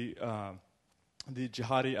vis-a-vis the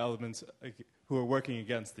jihadi elements who are working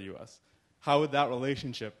against the U.S.? How would that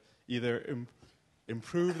relationship either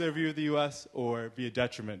improve their view of the U.S. or be a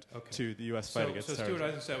detriment to the U.S. fight against terrorism? So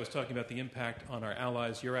Stuart Eisenstat was talking about the impact on our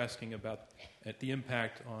allies. You're asking about the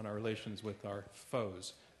impact on our relations with our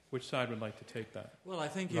foes. Which side would like to take that? Well, I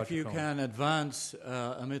think if you can advance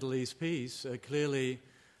a Middle East peace, clearly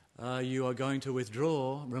you are going to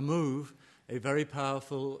remove a very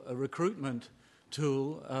powerful recruitment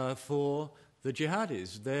tool for the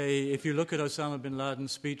jihadis. If you look at Osama bin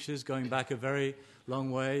Laden's speeches going back a very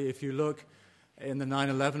long way, if you look in the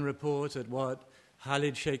 9/11 report at what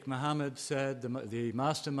Khalid Sheikh Mohammed said, the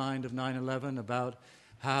mastermind of 9/11, about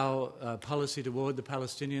how policy toward the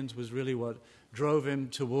Palestinians was really what drove him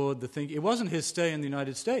toward the thing. It wasn't his stay in the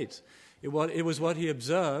United States. It was what he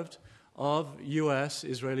observed of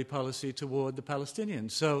U.S.-Israeli policy toward the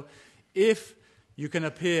Palestinians. So if you can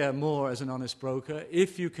appear more as an honest broker,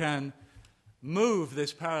 if you can move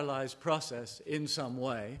this paralyzed process in some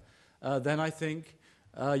way, then I think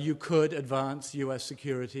you could advance U.S.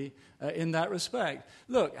 security in that respect.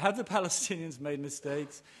 Look, have the Palestinians made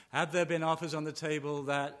mistakes? Have there been offers on the table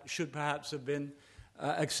that should perhaps have been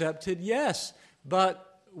accepted? Yes,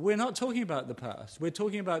 but we're not talking about the past. We're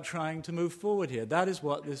talking about trying to move forward here. That is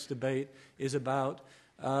what this debate is about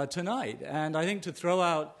tonight. And I think to throw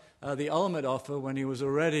out the Olmert offer when he was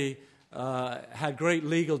already had great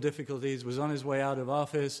legal difficulties, was on his way out of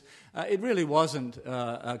office, it really wasn't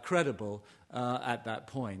credible at that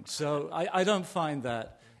point. So I don't find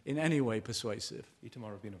that in any way persuasive.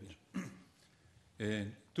 Itamar Rabinovich.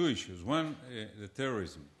 Two issues. One, the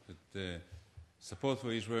terrorism. That support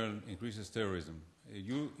for Israel increases terrorism.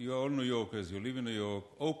 You are all New Yorkers. You live in New York.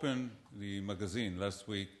 Open the magazine last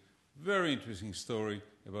week. Very interesting story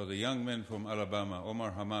about a young man from Alabama,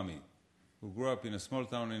 Omar Hamami, who grew up in a small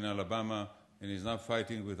town in Alabama and is now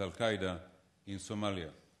fighting with Al-Qaeda in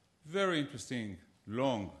Somalia. Very interesting,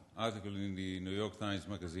 long article in the New York Times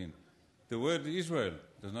magazine. The word Israel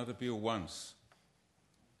does not appear once.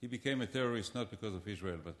 He became a terrorist not because of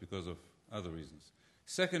Israel, but because of other reasons.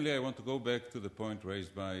 Secondly, I want to go back to the point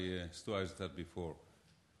raised by Stu Eisenstadt before.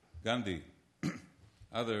 Gandhi,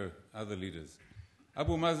 other leaders.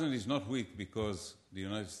 Abu Mazen is not weak because the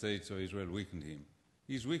United States or Israel weakened him.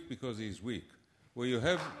 He's weak because he's weak. Where you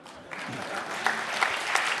have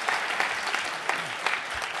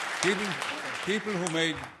people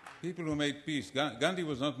who made peace. Gandhi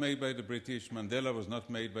was not made by the British. Mandela was not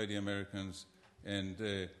made by the Americans. And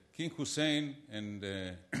King Hussein and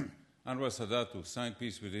Anwar Sadat, who signed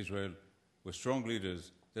peace with Israel, were strong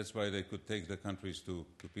leaders. That's why they could take the countries to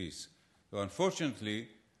peace. So unfortunately,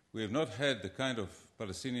 we have not had the kind of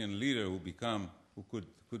Palestinian leader who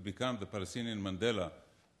could become the Palestinian Mandela,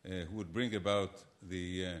 who would bring about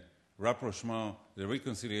the rapprochement, the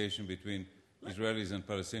reconciliation between Israelis and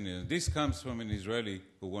Palestinians. This comes from an Israeli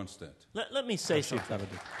who wants that. Let me say something.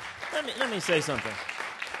 Let me say something.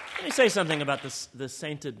 Let me say something about the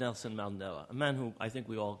sainted Nelson Mandela, a man who I think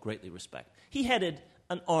we all greatly respect. He headed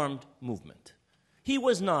an armed movement. He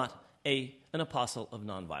was not an apostle of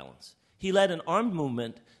nonviolence. He led an armed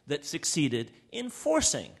movement that succeeded in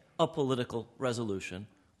forcing a political resolution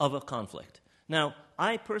of a conflict. Now,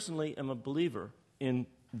 I personally am a believer in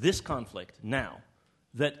this conflict now,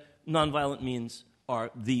 that nonviolent means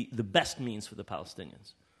are the best means for the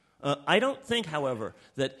Palestinians. I don't think, however,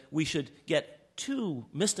 that we should get too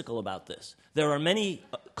mystical about this. There are many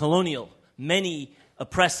colonial, many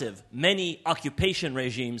oppressive, many occupation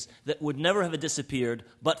regimes that would never have disappeared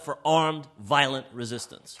but for armed, violent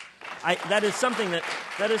resistance. That is something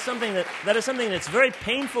that's very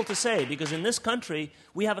painful to say, because in this country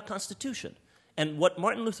we have a constitution. And what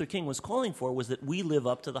Martin Luther King was calling for was that we live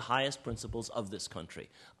up to the highest principles of this country.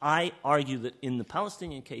 I argue that in the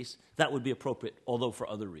Palestinian case that would be appropriate, although for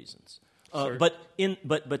other reasons. But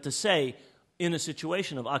to say, in a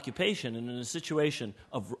situation of occupation and in a situation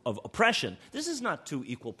of oppression, this is not two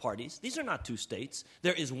equal parties. These are not two states.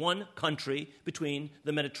 There is one country between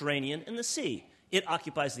the Mediterranean and the sea. It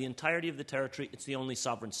occupies the entirety of the territory. It's the only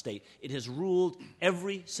sovereign state. It has ruled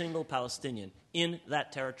every single Palestinian in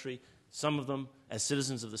that territory, some of them as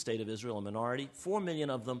citizens of the State of Israel, a minority, 4 million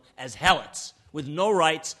of them as helots with no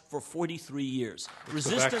rights for 43 years.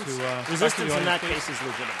 Resistance in that case is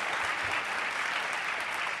legitimate.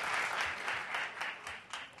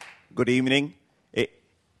 Good evening.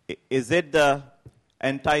 Is it the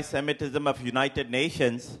anti-Semitism of United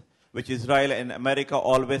Nations, which Israel and America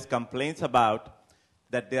always complains about,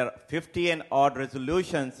 that there are 50 and odd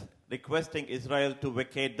resolutions requesting Israel to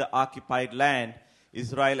vacate the occupied land?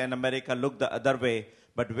 Israel and America look the other way.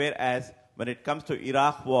 But whereas when it comes to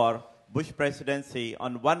Iraq war, Bush presidency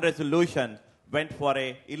on one resolution went for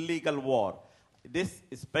an illegal war. This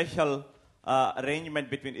special arrangement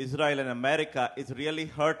between Israel and America is really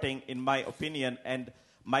hurting, in my opinion. And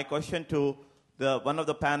my question to one of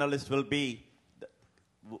the panelists will be,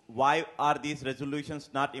 why are these resolutions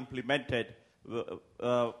not implemented,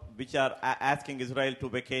 which are asking Israel to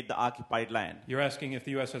vacate the occupied land? You're asking if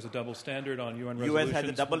the U.S. has a double standard on UN resolutions? U.S. has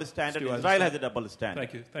a double standard, Israel has a double standard.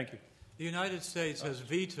 Thank you. The United States has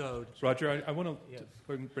vetoed... Roger, I want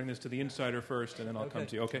to bring this to the insider first, and then I'll come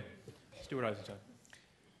to you. Okay? Stuart Eisenstein.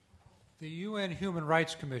 The UN Human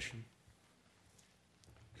Rights Commission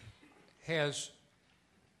has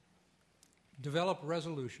developed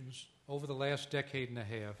resolutions over the last decade and a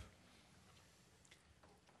half,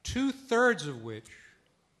 2/3 of which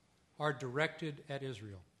are directed at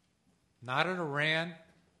Israel. Not at Iran,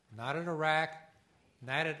 not at Iraq,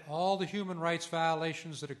 not at all the human rights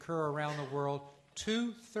violations that occur around the world.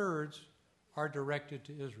 2/3 are directed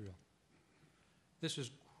to Israel. This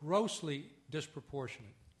is grossly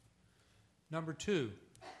disproportionate. Number two,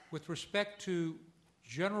 with respect to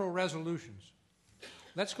general resolutions,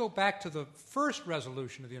 let's go back to the first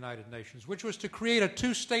resolution of the United Nations, which was to create a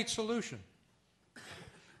two-state solution.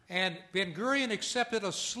 And Ben-Gurion accepted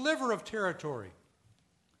a sliver of territory.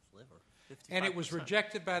 And it was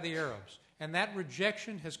rejected by the Arabs. And that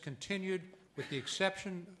rejection has continued, with the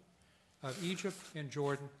exception of Egypt and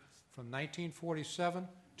Jordan, from 1947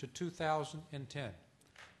 to 2010.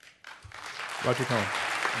 Roger Cohen.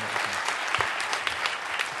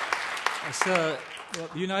 Sir,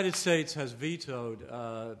 the United States has vetoed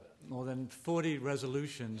more than 40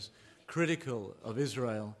 resolutions critical of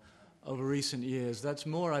Israel over recent years. That's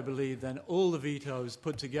more, I believe, than all the vetoes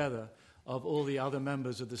put together of all the other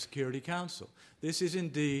members of the Security Council. This is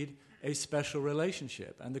indeed a special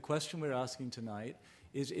relationship. And the question we're asking tonight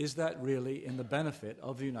is that really in the benefit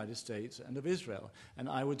of the United States and of Israel? And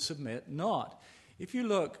I would submit not. If you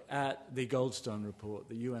look at the Goldstone report,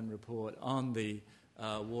 the UN report on the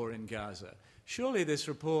war in Gaza, surely this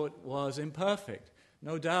report was imperfect.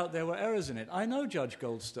 No doubt there were errors in it. I know Judge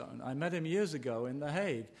Goldstone. I met him years ago in The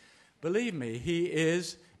Hague. Believe me, he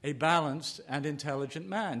is a balanced and intelligent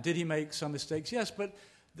man. Did he make some mistakes? Yes, but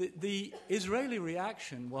the Israeli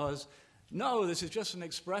reaction was, no, this is just an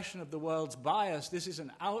expression of the world's bias. This is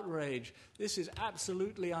an outrage. This is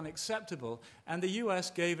absolutely unacceptable. And the U.S.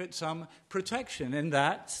 gave it some protection in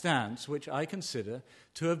that stance, which I consider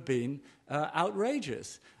to have been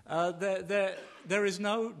outrageous. There is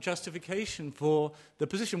no justification for the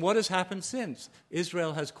position. What has happened since?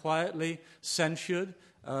 Israel has quietly censured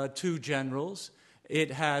 2 generals.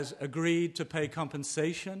 It has agreed to pay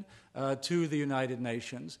compensation to the United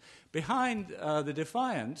Nations. Behind the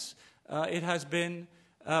defiance, it has been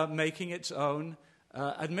making its own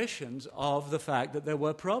admissions of the fact that there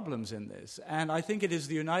were problems in this. And I think it is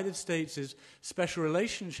the United States' special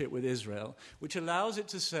relationship with Israel which allows it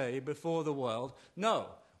to say before the world, no,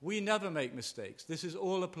 we never make mistakes. This is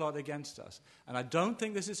all a plot against us. And I don't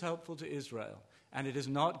think this is helpful to Israel. And it is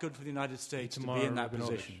not good for the United States to be in that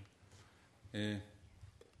position. The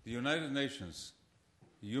United Nations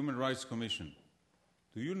Human Rights Commission,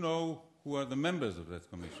 do you know who are the members of that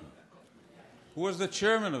commission? Who was the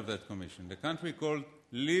chairman of that commission? The country called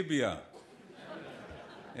Libya.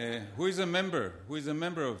 Who is a member? Who is a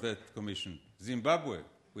member of that commission? Zimbabwe,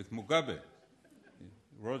 with Mugabe.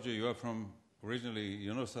 Roger, you are from originally,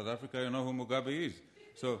 you know South Africa, you know who Mugabe is.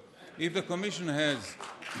 So if the commission has...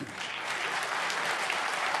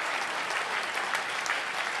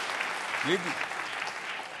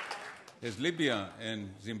 Libya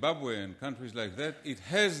and Zimbabwe and countries like that, it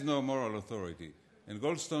has no moral authority. And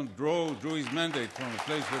Goldstone drew his mandate from a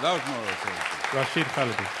place without moral authority. Rashid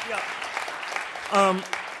Khalidi. Yeah.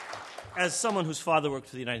 As someone whose father worked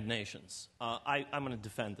for the United Nations, I'm going to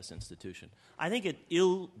defend this institution. I think it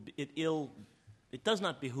does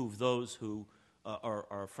not behoove those who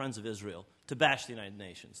are friends of Israel to bash the United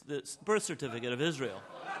Nations. The birth certificate of Israel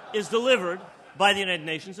is delivered by the United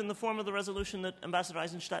Nations in the form of the resolution that Ambassador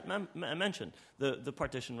Eisenstadt mentioned, the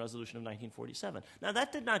partition resolution of 1947. Now,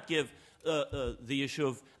 that did not give the issue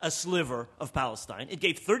of a sliver of Palestine. It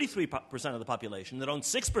gave 33% of the population that owned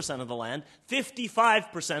 6% of the land,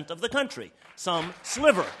 55% of the country, some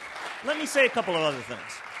sliver. Let me say a couple of other things.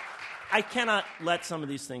 I cannot let some of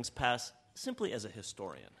these things pass simply as a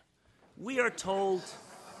historian. We are told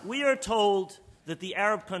that the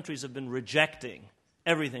Arab countries have been rejecting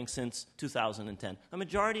everything since 2010. A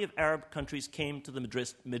majority of Arab countries came to the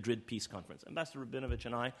Madrid Peace Conference. Ambassador Rabinovich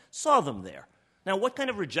and I saw them there. Now, what kind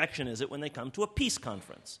of rejection is it when they come to a peace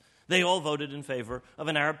conference? They all voted in favor of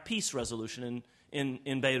an Arab peace resolution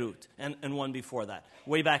in Beirut and one before that,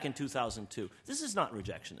 way back in 2002. This is not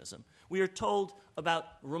rejectionism. We are told about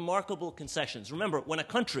remarkable concessions. Remember, when a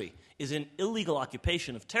country is in illegal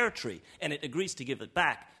occupation of territory and it agrees to give it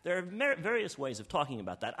back, there are various ways of talking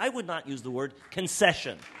about that. I would not use the word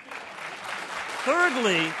concession.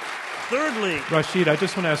 Thirdly, Rashid, I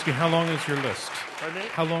just want to ask you, how long is your list? Pardon me?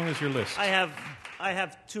 How long is your list? I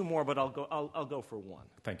have 2 more, but I'll go for 1.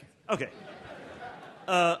 Thank you. Okay.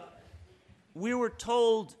 We were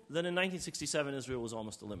told that in 1967 Israel was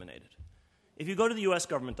almost eliminated. If you go to the U.S.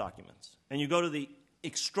 government documents and you go to the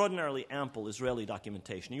extraordinarily ample Israeli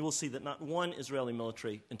documentation, you will see that not one Israeli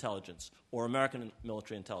military intelligence or American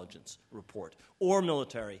military intelligence report or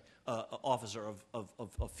military officer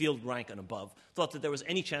of field rank and above thought that there was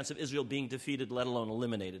any chance of Israel being defeated, let alone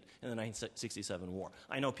eliminated, in the 1967 war.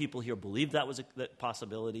 I know people here believed that was a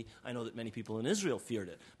possibility. I know that many people in Israel feared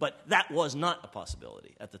it. But that was not a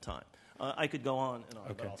possibility at the time. I could go on and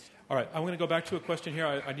on. Okay. All right. I'm going to go back to a question here.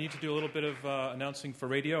 I need to do a little bit of announcing for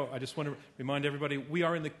radio. I just want to remind everybody, we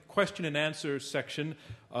are in the question and answer section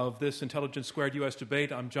of this Intelligence Squared U.S.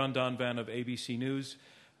 debate. I'm John Donvan of ABC News.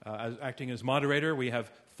 Acting as moderator, we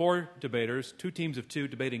have 4 debaters, 2 teams of 2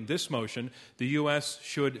 debating this motion. The U.S.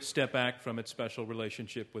 should step back from its special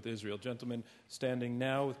relationship with Israel. Gentlemen standing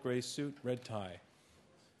now with gray suit, red tie.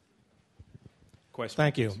 Question.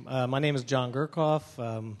 Thank you. My name is John Gurkoff.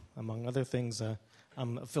 Among other things,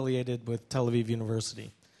 I'm affiliated with Tel Aviv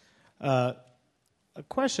University. A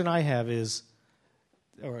question I have is,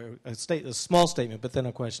 or a small statement, but then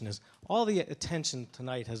a question is, all the attention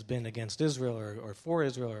tonight has been against Israel or for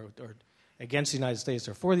Israel or against the United States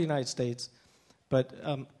or for the United States, but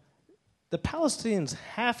the Palestinians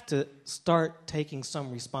have to start taking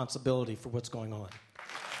some responsibility for what's going on.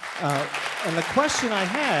 And the question I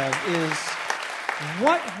have is,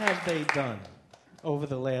 what have they done over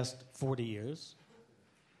the last 40 years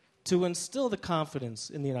to instill the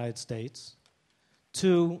confidence in the United States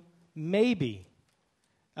to maybe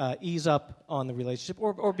ease up on the relationship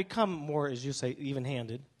or become more, as you say,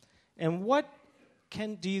 even-handed? And what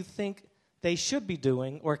do you think they should be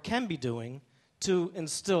doing or can be doing to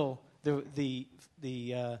instill the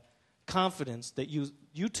confidence that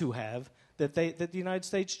you two have that the United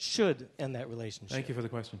States should end that relationship? Thank you for the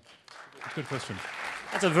question. Good question.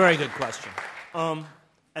 That's a very good question.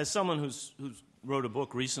 As someone who's wrote a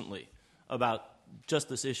book recently about just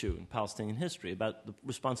this issue in Palestinian history, about the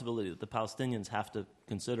responsibility that the Palestinians have to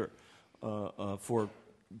consider for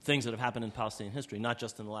things that have happened in Palestinian history, not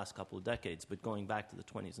just in the last couple of decades, but going back to the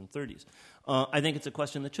 20s and 30s. I think it's a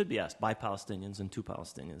question that should be asked by Palestinians and to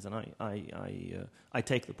Palestinians, and I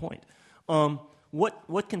take the point.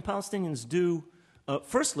 What can Palestinians do?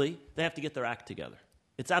 Firstly, they have to get their act together.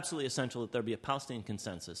 It's absolutely essential that there be a Palestinian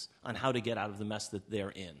consensus on how to get out of the mess that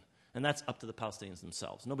they're in, and that's up to the Palestinians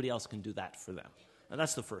themselves. Nobody else can do that for them. And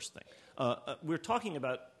that's the first thing. We're talking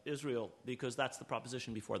about Israel because that's the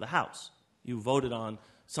proposition before the House. You voted on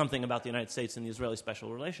something about the United States and the Israeli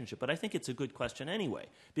special relationship, but I think it's a good question anyway,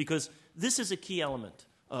 because this is a key element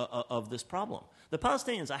of this problem. The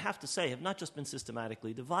Palestinians, I have to say, have not just been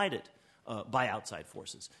systematically divided by outside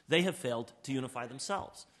forces. They have failed to unify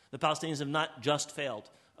themselves. The Palestinians have not just failed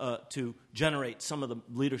to generate some of the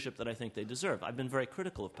leadership that I think they deserve. I've been very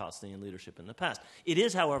critical of Palestinian leadership in the past. It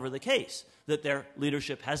is, however, the case that their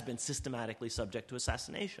leadership has been systematically subject to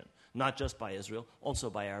assassination, not just by Israel, also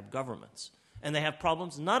by Arab governments. And they have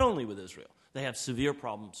problems not only with Israel. They have severe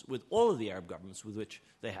problems with all of the Arab governments with which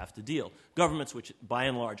they have to deal. Governments which, by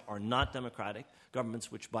and large, are not democratic.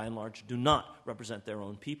 Governments which, by and large, do not represent their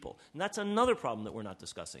own people. And that's another problem that we're not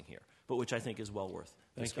discussing here, but which I think is well worth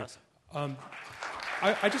discussing.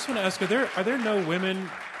 I just want to ask, are there no women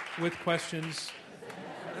with questions?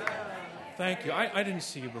 Thank you. I didn't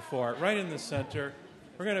see you before. Right in the center.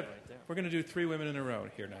 We're gonna do 3 women in a row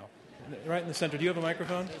here now. Right in the center. Do you have a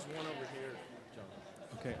microphone? There's one over here, John.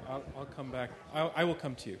 Okay, I'll come back. I will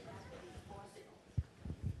come to you.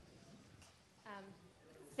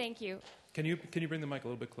 Thank you. Can you bring the mic a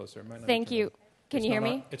little bit closer? It might not Thank you. Can you hear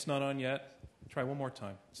me? It's not on yet. Try one more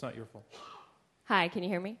time. It's not your fault. Hi, can you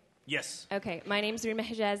hear me? Yes. Okay, my name's Rima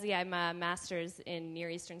Hijazi. I'm a master's in Near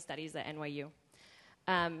Eastern Studies at NYU.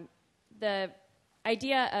 The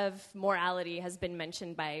idea of morality has been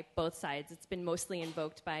mentioned by both sides. It's been mostly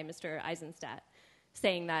invoked by Mr. Eisenstadt,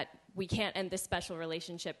 saying that we can't end this special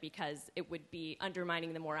relationship because it would be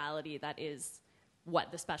undermining the morality that is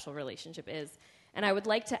what the special relationship is. And I would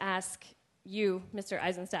like to ask you, Mr.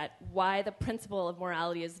 Eisenstadt, why the principle of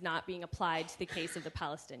morality is not being applied to the case of the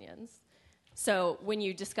Palestinians. So when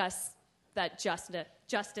you discuss that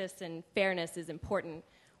justice and fairness is important,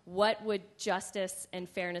 what would justice and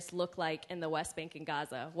fairness look like in the West Bank and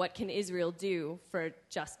Gaza? What can Israel do for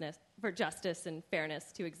justice and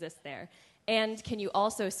fairness to exist there? And can you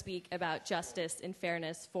also speak about justice and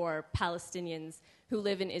fairness for Palestinians who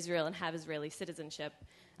live in Israel and have Israeli citizenship?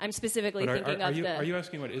 I'm specifically thinking of Are you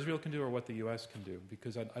asking what Israel can do or what the U.S. can do?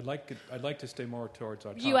 Because I'd like to stay more towards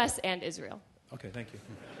our topic. U.S. and Israel. Okay, thank you.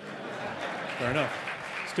 Fair enough.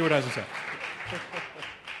 Stuart Eisenstadt.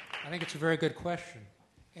 I think it's a very good question.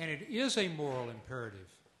 And it is a moral imperative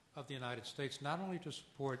of the United States not only to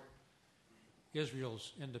support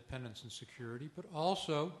Israel's independence and security, but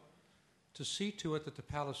also to see to it that the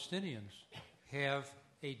Palestinians have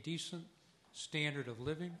a decent standard of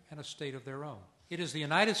living and a state of their own. It is the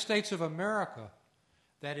United States of America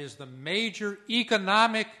that is the major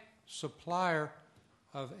economic supplier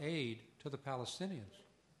of aid to the Palestinians.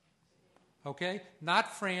 Okay?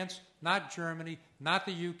 Not France, not Germany, not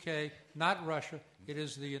the UK, not Russia. It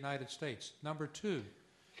is the United States. Number 2,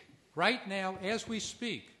 right now, as we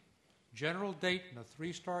speak, General Dayton, a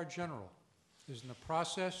 3-star general, is in the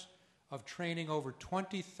process of training over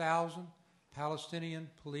 20,000 Palestinian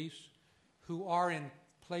police who are in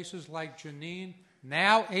places like Jenin,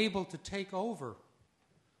 now able to take over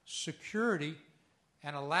security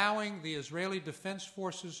and allowing the Israeli Defense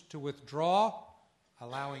Forces to withdraw,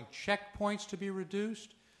 allowing checkpoints to be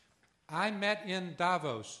reduced. I met in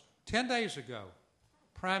Davos 10 days ago,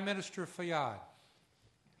 Prime Minister Fayyad.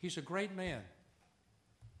 He's a great man.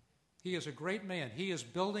 He is a great man. He is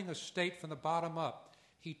building a state from the bottom up.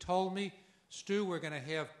 He told me, Stu, we're going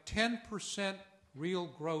to have 10% real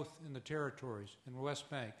growth in the territories in the West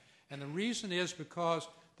Bank. And the reason is because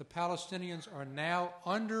the Palestinians are now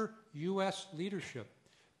under U.S. leadership,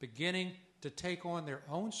 beginning to take on their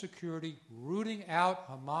own security, rooting out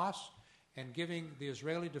Hamas, and giving the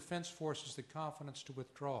Israeli Defense Forces the confidence to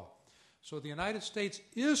withdraw. So the United States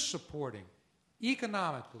is supporting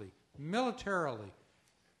economically, militarily,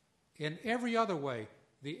 in every other way,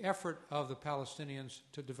 the effort of the Palestinians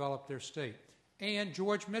to develop their state. And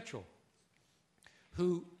George Mitchell,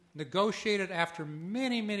 who negotiated after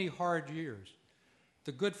many, many hard years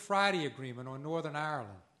the Good Friday Agreement on Northern Ireland,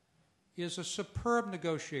 is a superb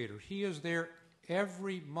negotiator. He is there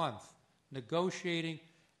every month negotiating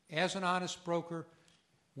as an honest broker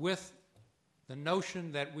with the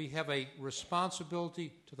notion that we have a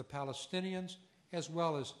responsibility to the Palestinians as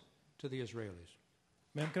well as to the Israelis.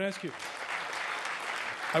 Ma'am, can I ask you?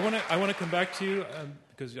 I want to come back to you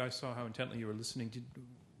because I saw how intently you were listening.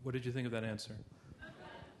 What did you think of that answer? Well,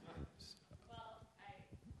 I'm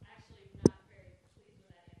actually not very pleased with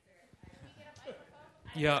that answer. Can we get a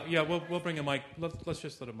microphone? Yeah, we'll bring a mic. Let's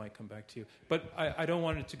just let a mic come back to you. But I don't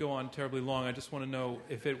want it to go on terribly long. I just want to know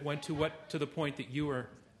if it went to the point that you were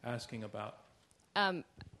asking about.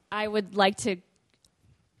 I would like to.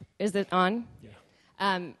 Is it on?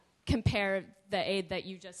 Yeah. Compare the aid that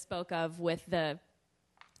you just spoke of with the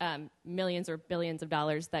millions or billions of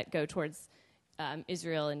dollars that go towards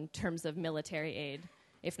Israel in terms of military aid,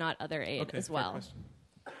 if not other aid as well.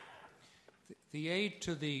 The aid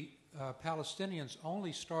to the Palestinians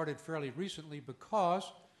only started fairly recently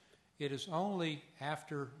because it is only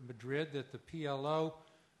after Madrid that the PLO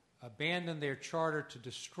abandoned their charter to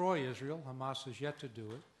destroy Israel. Hamas has yet to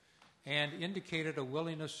do it, and indicated a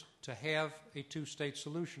willingness to have a two-state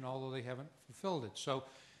solution, although they haven't fulfilled it. So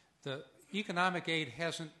the economic aid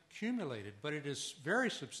hasn't accumulated, but it is very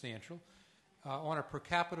substantial. On a per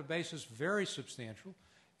capita basis, very substantial,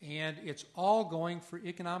 and it's all going for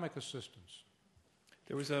economic assistance.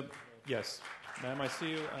 There was yes, ma'am, I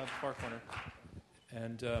see you at the far corner.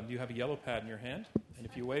 And you have a yellow pad in your hand, and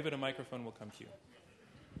if you wave it, a microphone will come to you.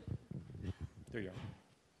 There you are.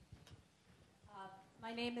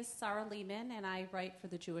 My name is Sarah Lehman, and I write for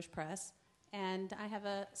the Jewish Press. And I have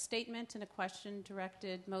a statement and a question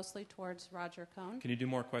directed mostly towards Roger Cohn. Can you do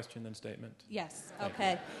more question than statement? Yes,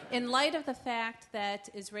 okay. In light of the fact that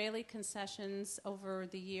Israeli concessions over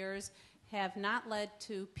the years have not led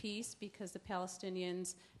to peace because the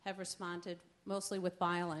Palestinians have responded mostly with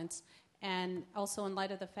violence, and also in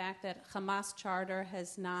light of the fact that Hamas charter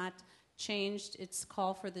has not changed its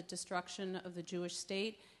call for the destruction of the Jewish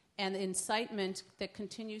state, and the incitement that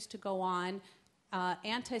continues to go on,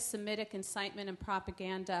 anti-Semitic incitement and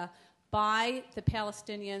propaganda by the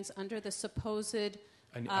Palestinians under the supposed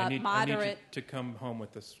I need moderate... you to come home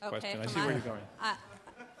with this Okay, question. I see where you're going.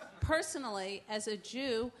 Personally, as a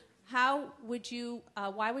Jew, why would you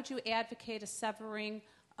advocate a severing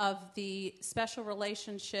of the special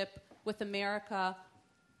relationship with America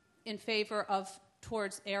in favor of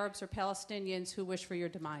towards Arabs or Palestinians who wish for your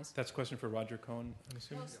demise? That's a question for Roger Cohn, I'm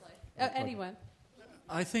assuming? Mostly. Anyone.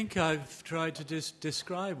 I think I've tried to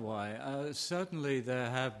describe why. Certainly there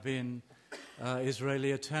have been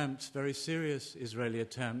Israeli attempts, very serious Israeli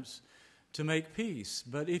attempts, to make peace.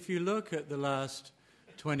 But if you look at the last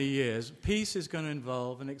 20 years, peace is going to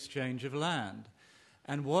involve an exchange of land.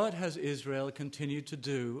 And what has Israel continued to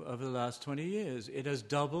do over the last 20 years? It has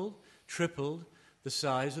doubled, tripled the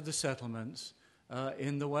size of the settlements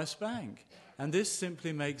in the West Bank. And this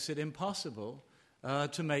simply makes it impossible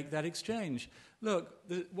to make that exchange. Look,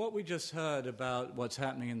 what we just heard about what's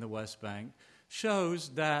happening in the West Bank shows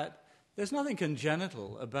that there's nothing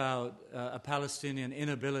congenital about a Palestinian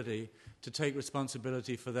inability to take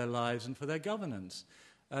responsibility for their lives and for their governance.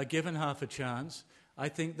 Given half a chance, I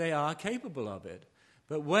think they are capable of it.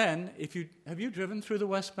 But have you driven through the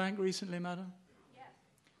West Bank recently, madam? Yes.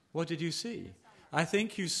 What did you see? I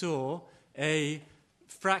think you saw a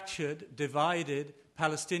fractured, divided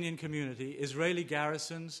Palestinian community, Israeli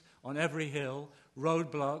garrisons on every hill,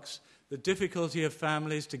 roadblocks, the difficulty of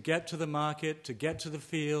families to get to the market, to get to the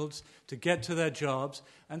fields, to get to their jobs,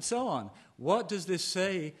 and so on. What does this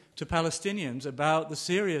say to Palestinians about the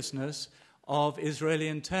seriousness of Israeli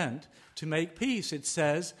intent to make peace? It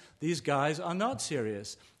says these guys are not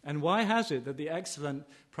serious. And why has it that the excellent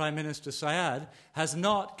Prime Minister Syed has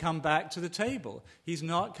not come back to the table? He's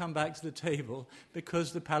not come back to the table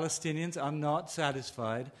because the Palestinians are not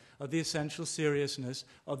satisfied of the essential seriousness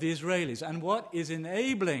of the Israelis. And what is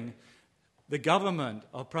enabling the government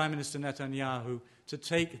of Prime Minister Netanyahu to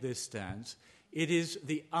take this stance? It is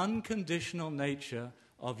the unconditional nature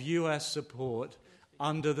of U.S. support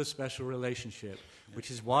under the special relationship, which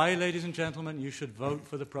is why, ladies and gentlemen, you should vote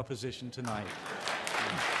for the proposition tonight.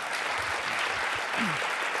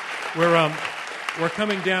 We're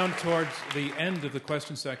coming down towards the end of the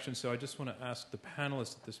question section, so I just want to ask the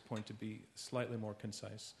panelists at this point to be slightly more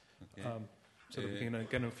concise, Okay. so that we can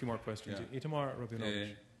get a few more questions. Yeah. Itamar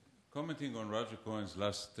Rabinovich. Commenting on Roger Cohen's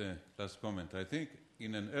last comment, I think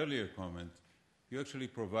in an earlier comment, you actually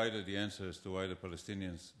provided the answer as to why the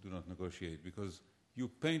Palestinians do not negotiate, because you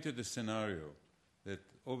painted a scenario that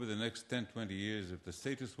over the next 10, 20 years, if the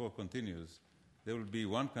status quo continues, there will be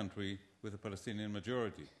one country with a Palestinian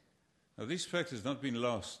majority. Now, this fact has not been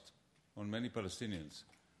lost on many Palestinians,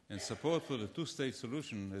 and support for the two-state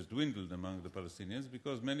solution has dwindled among the Palestinians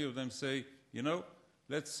because many of them say,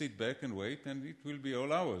 let's sit back and wait, and it will be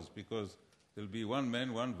all ours because there will be one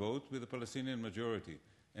man, one vote with a Palestinian majority.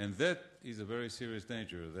 And that is a very serious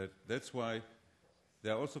danger. That's why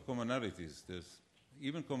there are also commonalities. There's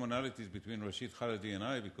even commonalities between Rashid Khalidi and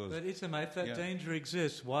I because... But Itamar, if that danger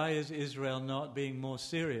exists, why is Israel not being more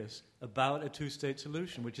serious about a two-state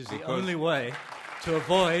solution, which is the only way to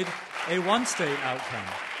avoid a one-state outcome?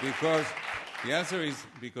 Because the answer is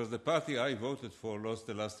because the party I voted for lost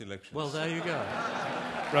the last election. Well, there you go.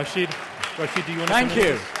 Rashid, do you want to... Thank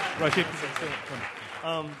you. Rashid.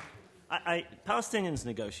 Palestinians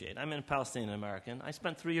negotiate. I'm a Palestinian American. I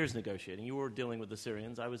spent 3 years negotiating. You were dealing with the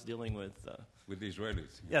Syrians. I was dealing with the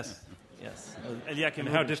Israelis. Yes. And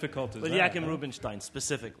how difficult is that? With Yakim Rubinstein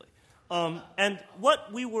specifically. And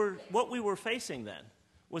what we were facing then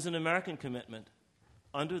was an American commitment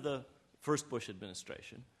under the first Bush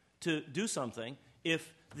administration to do something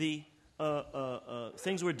if the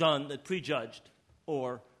things were done that prejudged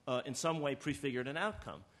or in some way prefigured an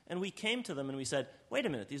outcome. And we came to them and we said, wait a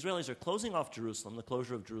minute, the Israelis are closing off Jerusalem. The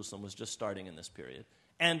closure of Jerusalem was just starting in this period.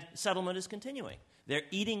 And settlement is continuing. They're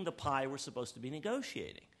eating the pie we're supposed to be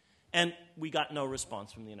negotiating. And we got no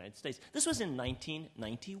response from the United States. This was in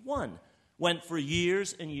 1991, when for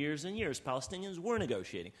years and years and years, Palestinians were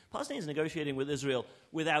negotiating. Palestinians negotiating with Israel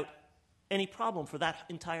without any problem for that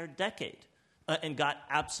entire decade. And got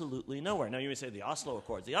absolutely nowhere. Now you may say the Oslo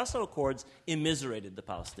Accords. The Oslo Accords immiserated the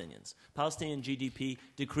Palestinians. Palestinian GDP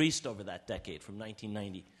decreased over that decade from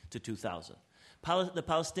 1990 to 2000. The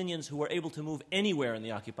Palestinians who were able to move anywhere in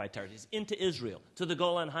the occupied territories, into Israel, to the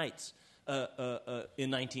Golan Heights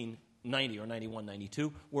in 1990 or 91,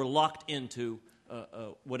 92, were locked into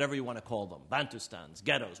whatever you want to call them, Bantustans,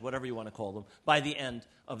 ghettos, whatever you want to call them, by the end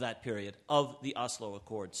of that period of the Oslo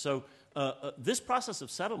Accords. So this process of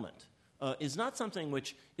settlement is not something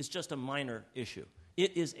which is just a minor issue.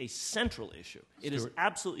 It is a central issue. It is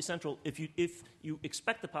absolutely central. If you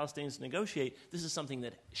expect the Palestinians to negotiate, this is something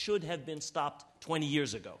that should have been stopped 20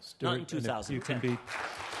 years ago, not in 2000. You can be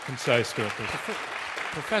concise, Stuart.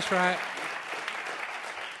 Professor,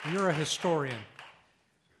 you're a historian.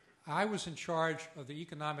 I was in charge of the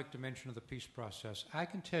economic dimension of the peace process. I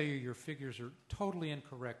can tell you your figures are totally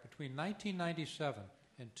incorrect. Between 1997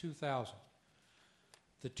 and 2000,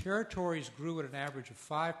 the territories grew at an average of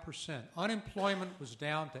 5%. Unemployment was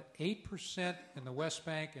down to 8% in the West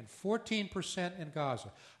Bank and 14% in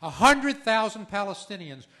Gaza. 100,000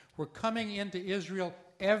 Palestinians were coming into Israel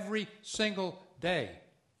every single day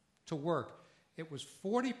to work. It was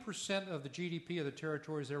 40% of the GDP of the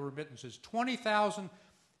territories, their remittances. 20,000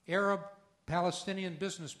 Arab Palestinian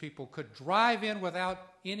business people could drive in without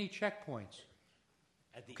any checkpoints.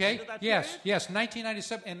 At the end of that period? Yes,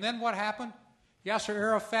 1997. And then what happened? Yasser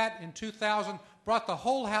Arafat in 2000 brought the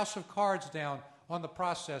whole house of cards down on the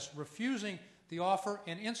process, refusing the offer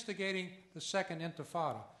and instigating the second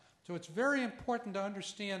intifada. So it's very important to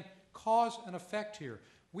understand cause and effect here.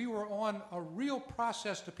 We were on a real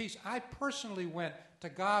process to peace. I personally went to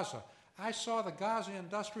Gaza. I saw the Gaza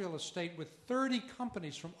industrial estate with 30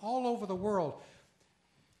 companies from all over the world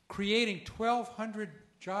creating 1,200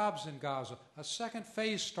 jobs in Gaza. A second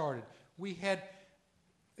phase started. We had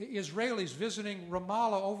Israelis visiting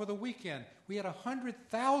Ramallah over the weekend. We had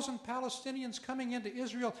 100,000 Palestinians coming into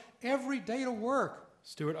Israel every day to work.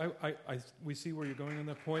 Stuart, we see where you're going on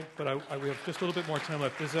that point, but we have just a little bit more time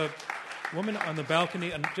left. There's a woman on the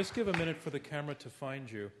balcony, and just give a minute for the camera to find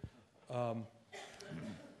you.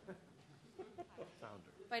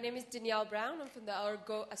 My name is Danielle Brown. I'm from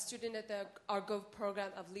a student at the Argov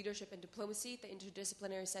program of Leadership and Diplomacy, the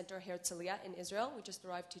Interdisciplinary Center Herzliya in Israel. We just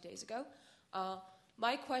arrived 2 days ago.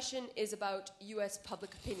 My question is about U.S.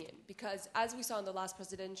 public opinion, because as we saw in the last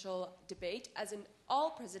presidential debate, as in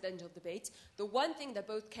all presidential debates, the one thing that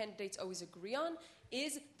both candidates always agree on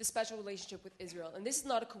is the special relationship with Israel. And this is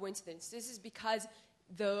not a coincidence. This is because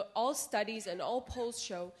all studies and all polls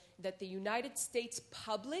show that the United States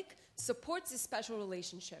public supports this special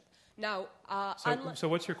relationship. Now, so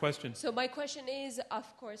what's your question? So my question is,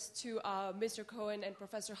 of course, to Mr. Cohen and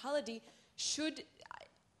Professor Khalidi,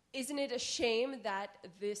 isn't it a shame that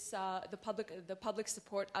the public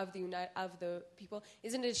support of the people,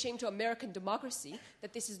 isn't it a shame to American democracy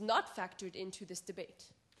that this is not factored into this debate?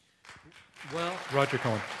 Well, Roger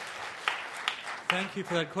Cohen. Thank you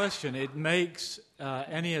for that question. It makes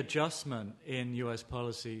any adjustment in U.S.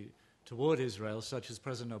 policy toward Israel, such as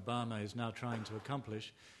President Obama is now trying to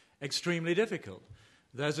accomplish, extremely difficult.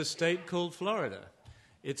 There's a state called Florida.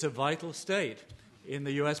 It's a vital state in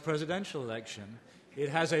the U.S. presidential election. It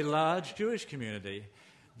has a large Jewish community.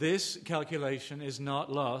 This calculation is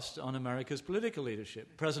not lost on America's political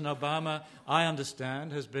leadership. President Obama, I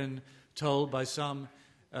understand, has been told by some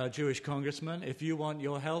Jewish congressmen, if you want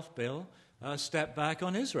your health bill, step back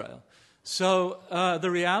on Israel. So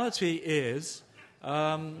the reality is,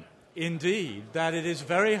 indeed, that it is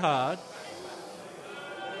very hard.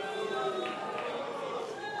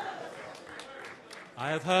 I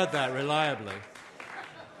have heard that reliably.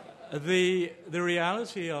 The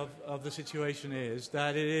reality of the situation is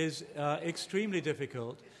that it is extremely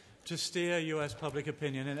difficult to steer U.S. public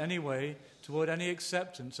opinion in any way toward any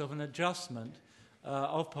acceptance of an adjustment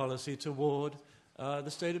of policy toward the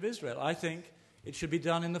State of Israel. I think it should be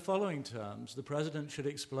done in the following terms. The President should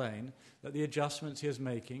explain that the adjustments he is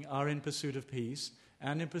making are in pursuit of peace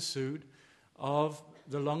and in pursuit of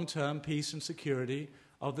the long-term peace and security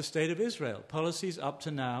of the State of Israel. Policies up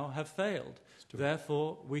to now have failed.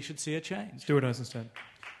 Therefore, we should see a change. Stuart Eisenstadt.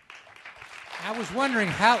 I was wondering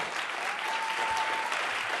how...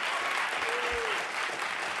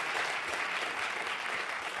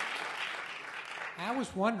 I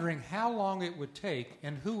was wondering how long it would take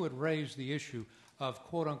and who would raise the issue of,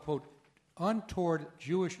 quote-unquote, untoward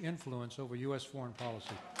Jewish influence over U.S. foreign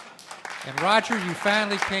policy. And, Roger, you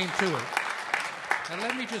finally came to it. And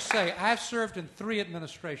let me just say, I've served in 3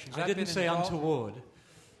 administrations. I didn't say untoward.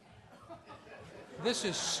 This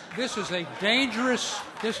is a dangerous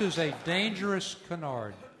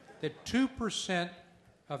canard that 2%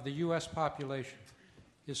 of the U.S. population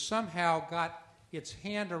has somehow got its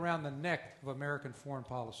hand around the neck of American foreign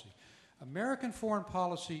policy. American foreign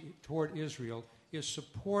policy toward Israel is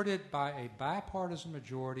supported by a bipartisan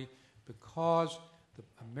majority because the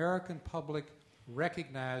American public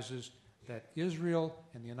recognizes that Israel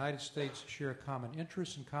and the United States share common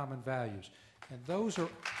interests and common values. And those are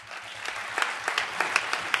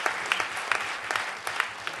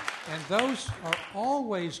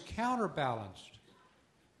always counterbalanced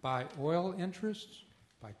by oil interests,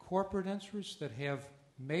 by corporate interests that have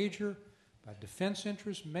by defense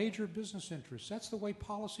interests, major business interests. That's the way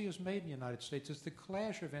policy is made in the United States. It's the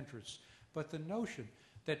clash of interests. But the notion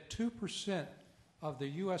that 2% of the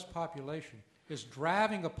U.S. population is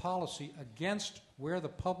driving a policy against where the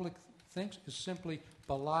public thinks is simply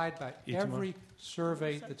belied by every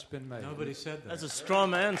survey that's been made. Nobody said that. That's a straw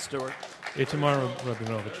man, Stuart. Itamar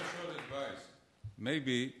Rabinovich.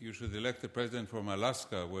 Maybe you should elect a president from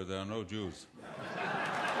Alaska where there are no Jews.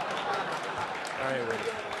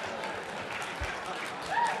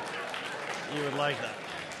 You would like that.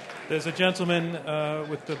 There's a gentleman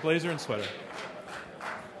with the blazer and sweater.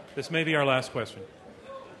 This may be our last question.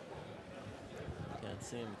 Can't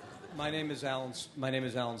see him. My name is Alan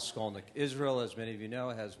Skolnick. Israel, as many of you know,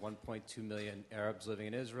 has 1.2 million Arabs living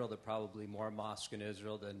in Israel. There are probably more mosques in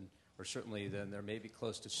Israel than there may be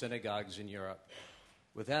close to synagogues in Europe.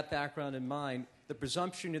 With that background in mind, the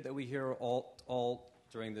presumption that we hear all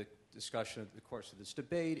during the discussion of the course of this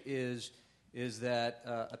debate is that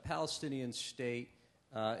a Palestinian state,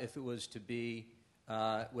 if it was to be,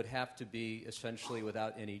 would have to be essentially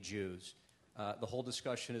without any Jews. The whole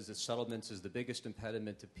discussion is that settlements is the biggest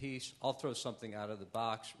impediment to peace. I'll throw something out of the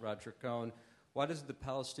box, Roger Cohen. Why does the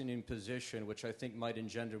Palestinian position, which I think might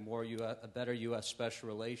engender a better U.S. special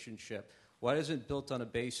relationship, why isn't it built on a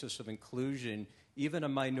basis of inclusion, even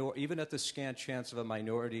at the scant chance of a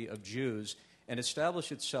minority of Jews, and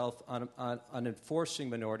establish itself on enforcing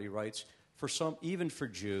minority rights even for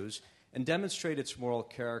Jews, and demonstrate its moral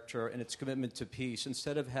character and its commitment to peace,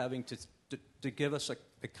 instead of having to give us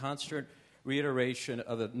a constant reiteration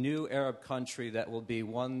of a new Arab country that will be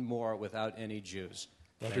one more without any Jews.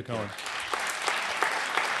 Roger Cohen.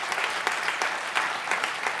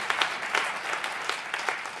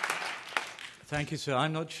 Thank you, sir.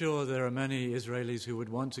 I'm not sure there are many Israelis who would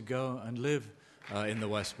want to go and live in the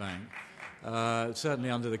West Bank. Certainly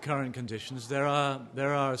under the current conditions. There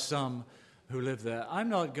are some who live there. I'm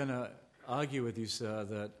not going to argue with you,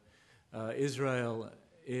 sir, that Israel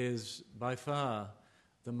is by far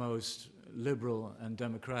the most liberal and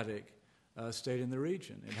democratic state in the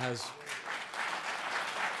region.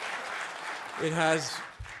 It has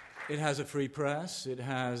a free press. It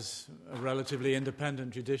has a relatively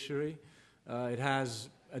independent judiciary. It has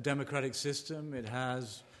a democratic system. It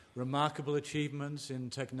has remarkable achievements in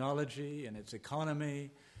technology and its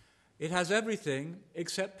economy. It has everything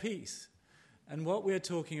except peace. And what we're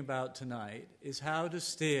talking about tonight is how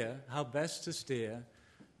best to steer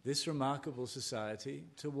this remarkable society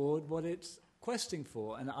toward what it's questing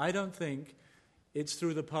for. And I don't think it's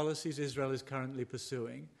through the policies Israel is currently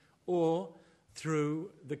pursuing or through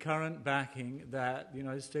the current backing that the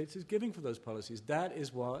United States is giving for those policies. That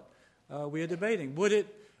is what we are debating.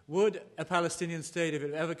 Would a Palestinian state, if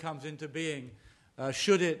it ever comes into being,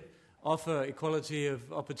 should it offer equality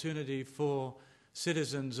of opportunity for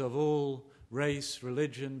citizens of all race,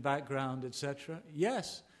 religion, background, etc.?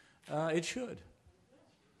 Yes, it should.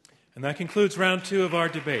 And that concludes round 2 of our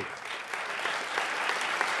debate.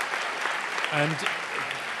 And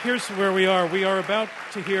here's where we are. We are about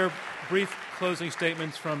to hear brief closing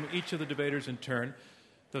statements from each of the debaters in turn.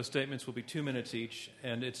 Those statements will be 2 minutes each,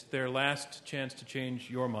 and it's their last chance to change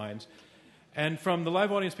your minds. And from the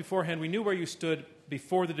live audience beforehand, we knew where you stood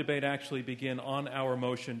before the debate actually began on our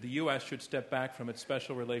motion. The U.S. should step back from its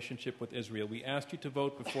special relationship with Israel. We asked you to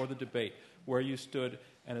vote before the debate where you stood,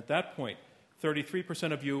 and at that point,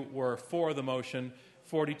 33% of you were for the motion,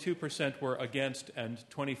 42% were against, and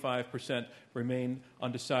 25% remain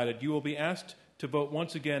undecided. You will be asked to vote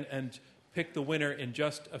once again and pick the winner in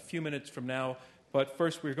just a few minutes from now. But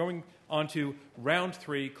first, we're going on to round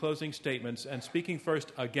 3, closing statements. And speaking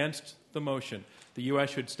first against the motion, the U.S.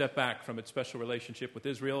 should step back from its special relationship with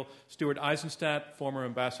Israel, Stuart Eisenstadt, former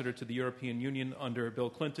ambassador to the European Union under Bill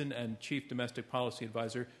Clinton and chief domestic policy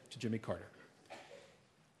advisor to Jimmy Carter.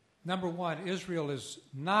 Number one, Israel is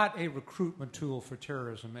not a recruitment tool for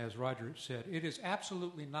terrorism, as Roger said. It is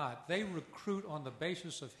absolutely not. They recruit on the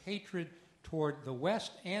basis of hatred toward the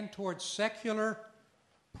West and toward secular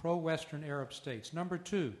pro-Western Arab states. Number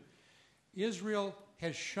two, Israel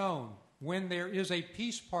has shown when there is a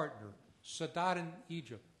peace partner, Sadat in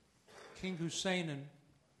Egypt, King Hussein in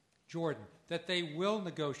Jordan, that they will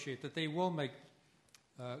negotiate, that they will make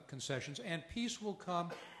concessions, and peace will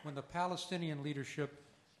come when the Palestinian leadership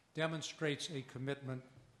demonstrates a commitment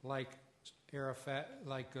like Arafat,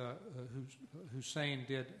 like Hussein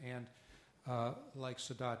did, and like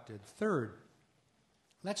Sadat did. Third,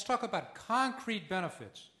 let's talk about concrete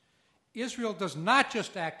benefits. Israel does not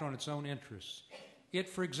just act on its own interests. It,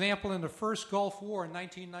 for example, in the first Gulf War in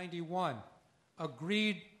 1991,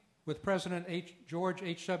 agreed with President George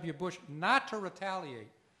H.W. Bush not to retaliate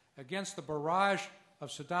against the barrage of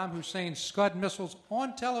Saddam Hussein's Scud missiles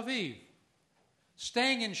on Tel Aviv,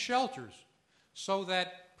 staying in shelters so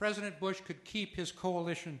that President Bush could keep his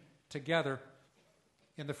coalition together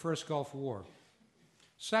in the first Gulf War.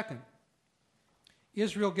 Second,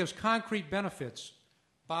 Israel gives concrete benefits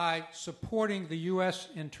by supporting the U.S.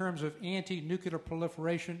 in terms of anti-nuclear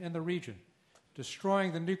proliferation in the region,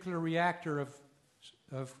 destroying the nuclear reactor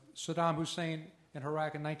of Saddam Hussein in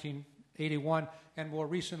Iraq in 1981, and more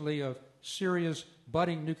recently of Syria's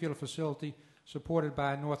budding nuclear facility supported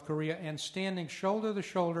by North Korea, and standing shoulder to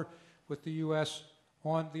shoulder with the U.S.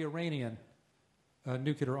 on the Iranian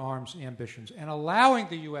nuclear arms ambitions, and allowing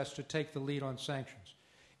the U.S. to take the lead on sanctions.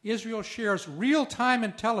 Israel shares real-time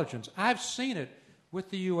intelligence. I've seen it with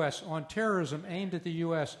the U.S. on terrorism aimed at the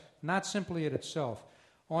U.S., not simply at itself,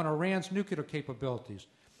 on Iran's nuclear capabilities.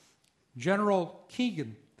 General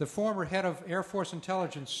Keegan, the former head of Air Force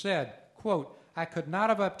Intelligence, said, quote, "I could not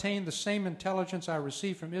have obtained the same intelligence I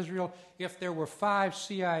received from Israel if there were 5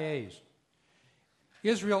 CIAs.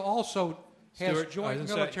 Israel also has joint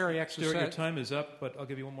military exercises." Stuart, your time is up, but I'll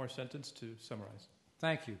give you one more sentence to summarize.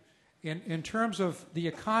 Thank you. In terms of the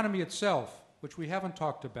economy itself, which we haven't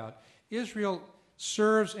talked about, Israel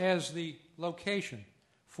serves as the location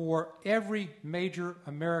for every major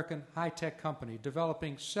American high-tech company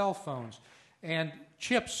developing cell phones and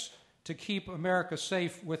chips to keep America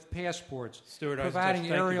safe with passports, Stuart,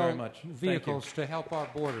 providing aerial vehicles to help our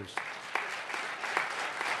borders.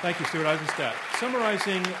 Thank you, Stuart Eisenstadt.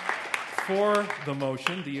 Summarizing for the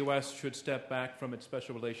motion, the U.S. should step back from its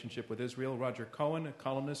special relationship with Israel. Roger Cohen, a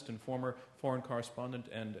columnist and former foreign correspondent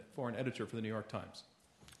and foreign editor for the New York Times.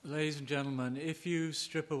 Ladies and gentlemen, if you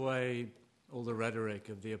strip away all the rhetoric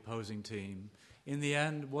of the opposing team, in the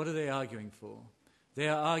end, what are they arguing for? They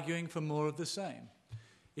are arguing for more of the same.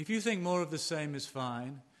 If you think more of the same is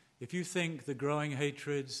fine, if you think the growing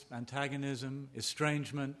hatreds, antagonism,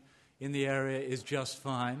 estrangement in the area is just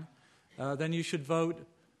fine, then you should vote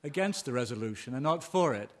against the resolution and not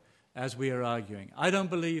for it, as we are arguing. I don't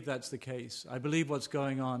believe that's the case. I believe what's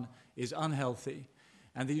going on is unhealthy,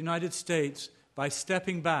 and the United States, by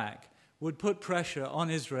stepping back, would put pressure on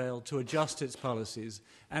Israel to adjust its policies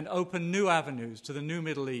and open new avenues to the new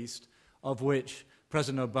Middle East of which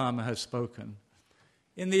President Obama has spoken.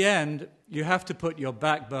 In the end, you have to put your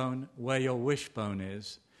backbone where your wishbone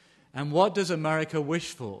is. And what does America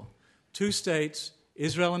wish for? 2 states,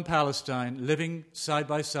 Israel and Palestine, living side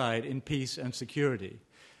by side in peace and security.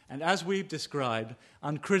 And as we've described,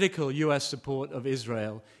 uncritical U.S. support of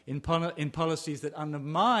Israel in policies that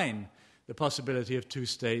undermine the possibility of two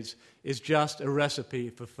states is just a recipe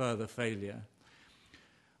for further failure.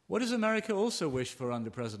 What does America also wish for under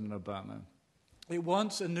President Obama? It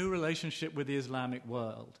wants a new relationship with the Islamic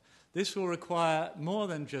world. This will require more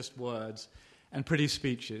than just words and pretty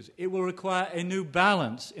speeches. It will require a new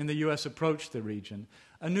balance in the U.S. approach to the region,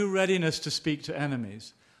 a new readiness to speak to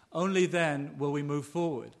enemies. Only then will we move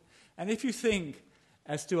forward. And if you think,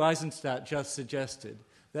 as Stu Eisenstadt just suggested,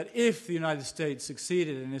 that if the United States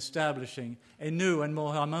succeeded in establishing a new and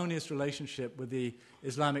more harmonious relationship with the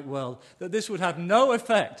Islamic world, that this would have no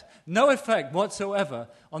effect whatsoever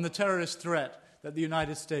on the terrorist threat that the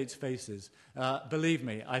United States faces, believe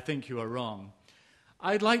me, I think you are wrong.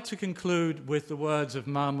 I'd like to conclude with the words of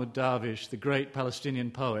Mahmoud Darwish, the great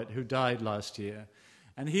Palestinian poet who died last year.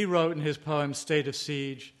 And he wrote in his poem, State of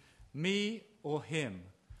Siege, "Me or him,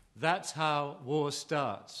 that's how war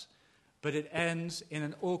starts. But it ends in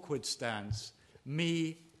an awkward stance,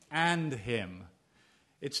 me and him."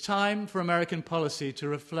 It's time for American policy to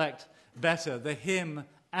reflect better the him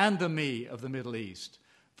and the me of the Middle East.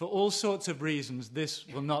 For all sorts of reasons, this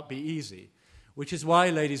will not be easy, which is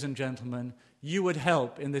why, ladies and gentlemen, you would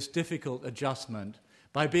help in this difficult adjustment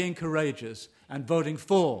by being courageous and voting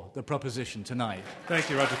for the proposition tonight. Thank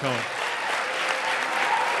you, Roger Cohen.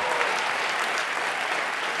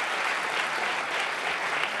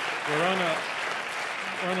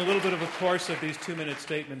 We're on a little bit of a course of these 2-minute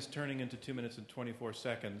statements turning into 2 minutes and 24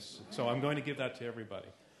 seconds, so I'm going to give that to everybody.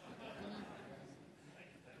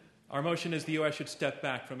 Our motion is the U.S. should step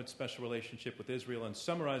back from its special relationship with Israel. And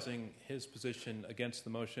summarizing his position against the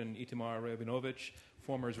motion, Itamar Rabinovich,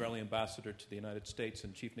 former Israeli ambassador to the United States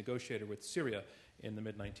and chief negotiator with Syria in the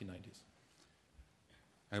mid-1990s.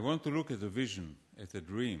 I want to look at a vision, at a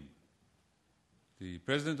dream. The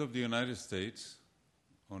President of the United States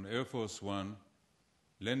on Air Force One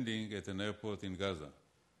landing at an airport in Gaza.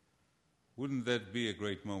 Wouldn't that be a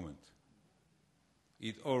great moment?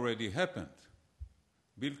 It already happened.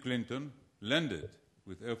 Bill Clinton landed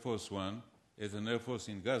with Air Force One at an Air Force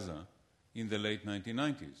in Gaza in the late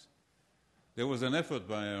 1990s. There was an effort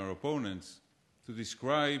by our opponents to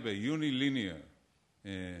describe a unilinear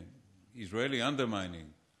Israeli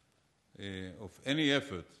undermining of any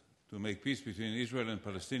effort to make peace between Israel and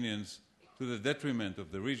Palestinians to the detriment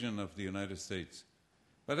of the region of the United States.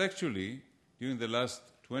 But actually, during the last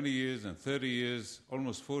 20 years and 30 years,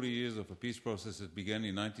 almost 40 years of a peace process that began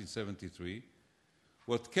in 1973,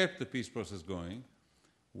 what kept the peace process going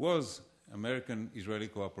was American-Israeli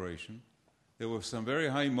cooperation. There were some very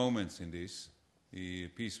high moments in this, the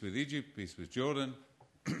peace with Egypt, peace with Jordan,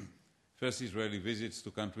 first Israeli visits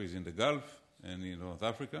to countries in the Gulf and in North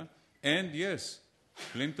Africa, and yes,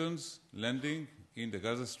 Clinton's landing in the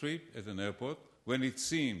Gaza Strip at an airport when it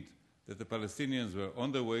seemed that the Palestinians were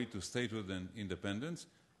on their way to statehood and independence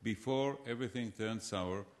before everything turned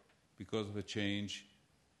sour because of a change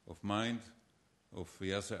of mind of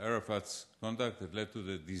Yasser Arafat's conduct that led to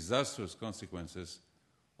the disastrous consequences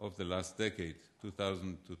of the last decade,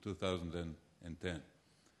 2000 to 2010.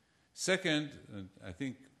 Second, I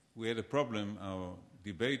think we had a problem. Our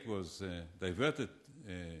debate was diverted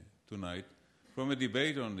tonight from a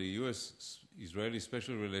debate on the U.S.-Israeli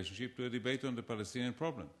special relationship to a debate on the Palestinian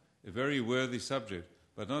problem. A very worthy subject,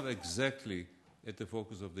 but not exactly at the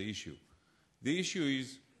focus of the issue. The issue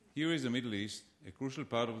is, here is the Middle East, a crucial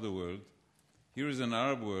part of the world. Here is an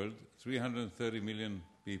Arab world, 330 million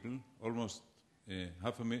people, almost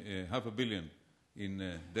half a billion in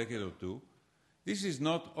a decade or two. This is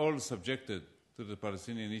not all subjected to the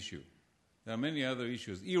Palestinian issue. There are many other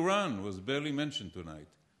issues. Iran was barely mentioned tonight.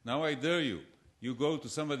 Now I dare you. You go to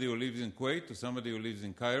somebody who lives in Kuwait, to somebody who lives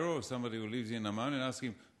in Cairo, or somebody who lives in Amman and ask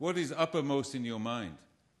him, what is uppermost in your mind?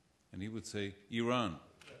 And he would say, Iran,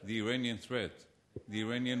 the Iranian threat, the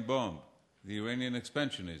Iranian bomb, the Iranian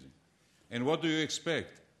expansionism. And what do you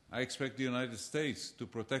expect? I expect the United States to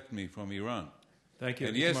protect me from Iran. Thank you.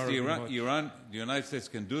 And yes, the United States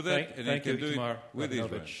can do that, and it can do it with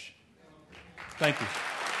Israel. Thank you.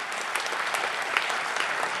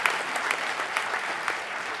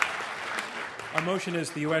 Our motion is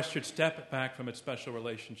the U.S. should step back from its special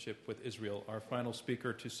relationship with Israel. Our final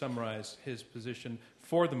speaker to summarize his position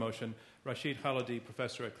for the motion, Rashid Khalidi,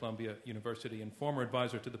 professor at Columbia University and former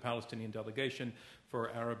advisor to the Palestinian delegation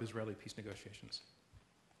for Arab-Israeli peace negotiations.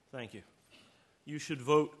 Thank you. You should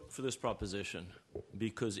vote for this proposition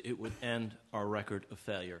because it would end our record of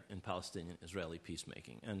failure in Palestinian-Israeli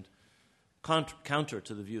peacemaking. And counter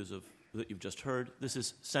to the views that you've just heard, this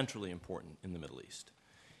is centrally important in the Middle East.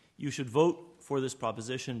 You should vote for this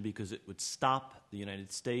proposition because it would stop the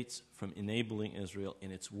United States from enabling Israel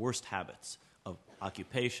in its worst habits of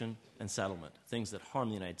occupation and settlement, things that harm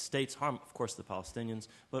the United States, harm, of course, the Palestinians,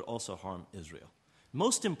 but also harm Israel.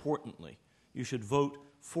 Most importantly, you should vote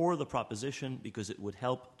for the proposition because it would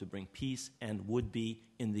help to bring peace and would be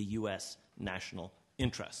in the U.S. national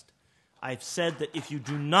interest. I've said that if you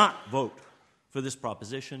do not vote for this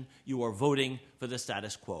proposition, you are voting for the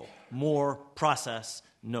status quo. More process,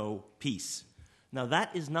 no peace. Now,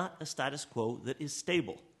 that is not a status quo that is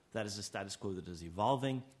stable. That is a status quo that is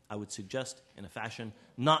evolving, I would suggest, in a fashion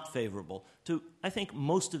not favorable to, I think,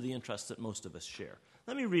 most of the interests that most of us share.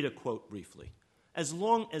 Let me read a quote briefly. As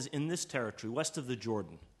long as in this territory, west of the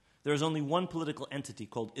Jordan, there is only one political entity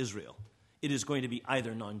called Israel, it is going to be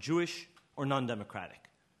either non-Jewish or non-democratic.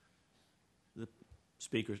 The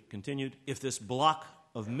speaker continued, if this bloc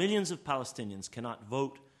of millions of Palestinians cannot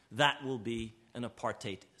vote, that will be an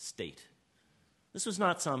apartheid state. This was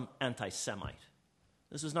not some anti-Semite.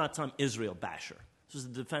 This was not some Israel basher. This was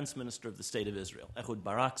the defense minister of the state of Israel, Ehud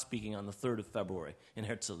Barak, speaking on the 3rd of February in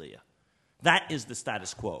Herzliya. That is the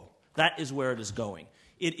status quo. That is where it is going.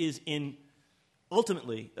 It is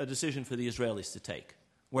ultimately a decision for the Israelis to take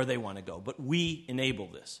where they want to go. But we enable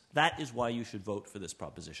this. That is why you should vote for this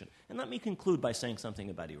proposition. And let me conclude by saying something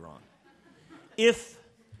about Iran. If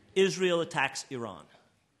Israel attacks Iran,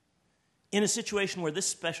 in a situation where this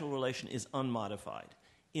special relation is unmodified,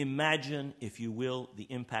 imagine, if you will, the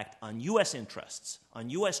impact on U.S. interests, on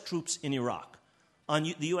U.S. troops in Iraq, on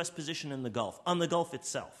the U.S. position in the Gulf, on the Gulf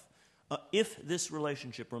itself. If this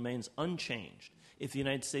relationship remains unchanged, if the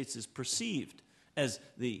United States is perceived as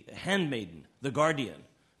the handmaiden, the guardian,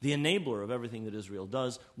 the enabler of everything that Israel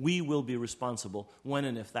does, we will be responsible when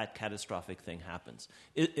and if that catastrophic thing happens.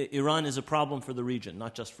 Iran is a problem for the region,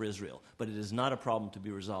 not just for Israel, but it is not a problem to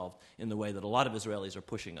be resolved in the way that a lot of Israelis are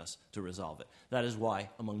pushing us to resolve it. That is why,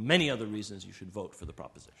 among many other reasons, you should vote for the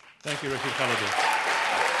proposition. Thank you, Richard Kennedy.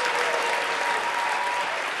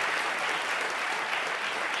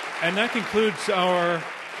 And that concludes our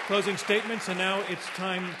closing statements, and now it's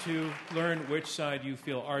time to learn which side you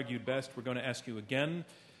feel argued best. We're going to ask you again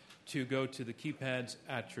to go to the keypads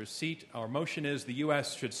at your seat. Our motion is the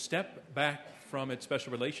U.S. should step back from its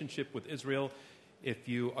special relationship with Israel. If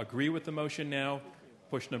you agree with the motion now,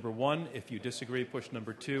 push number 1. If you disagree, push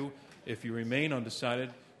number 2. If you remain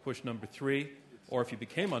undecided, push number 3. Or if you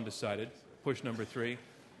became undecided, push number 3.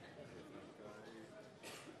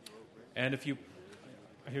 And if you...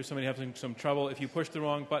 I hear somebody having some trouble. If you push the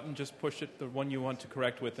wrong button, just push it, the one you want to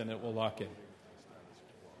correct with, and it will lock in.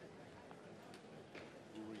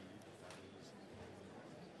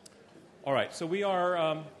 All right, so we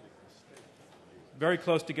are very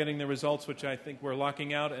close to getting the results, which I think we're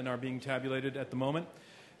locking out and are being tabulated at the moment.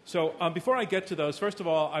 So before I get to those, first of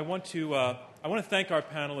all, I want to thank our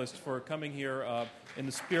panelists for coming here in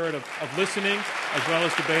the spirit of listening as well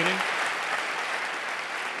as debating.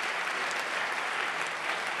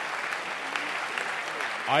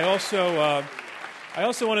 I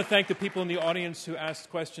also want to thank the people in the audience who asked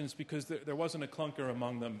questions because there wasn't a clunker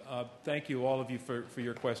among them. Thank you, all of you, for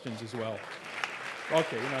your questions as well.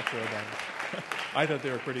 Okay, you're not sure about it. I thought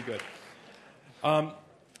they were pretty good.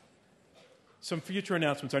 Some future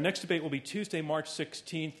announcements. Our next debate will be Tuesday, March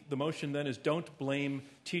 16th. The motion then is don't blame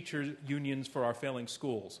teacher unions for our failing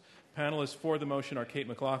schools. Panelists for the motion are Kate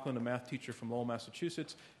McLaughlin, a math teacher from Lowell,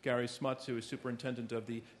 Massachusetts, Gary Smuts, who is superintendent of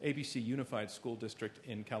the ABC Unified School District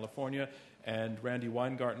in California, and Randy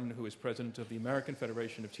Weingarten, who is president of the American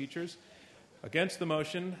Federation of Teachers. Against the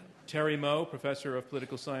motion, Terry Moe, professor of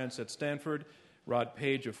political science at Stanford, Rod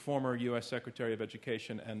Page, a former U.S. Secretary of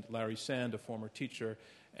Education, and Larry Sand, a former teacher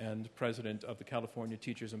and president of the California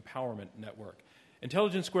Teachers Empowerment Network.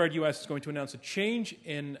 Intelligence Squared U.S. is going to announce a change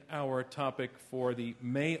in our topic for the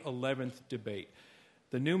May 11th debate.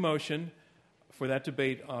 The new motion for that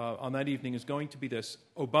debate on that evening is going to be this: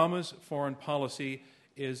 Obama's foreign policy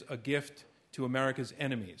is a gift to America's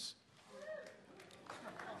enemies.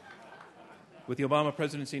 With the Obama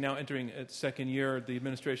presidency now entering its second year, the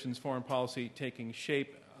administration's foreign policy taking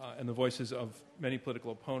shape, and the voices of many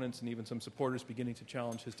political opponents and even some supporters beginning to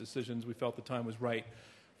challenge his decisions, we felt the time was right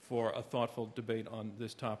for a thoughtful debate on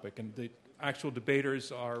this topic. And the actual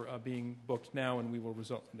debaters are being booked now, and we will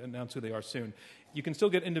announce who they are soon. You can still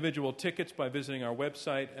get individual tickets by visiting our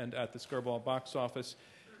website and at the Skirball box office.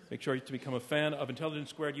 Make sure to become a fan of Intelligence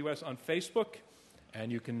Squared U.S. on Facebook,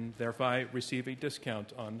 and you can thereby receive a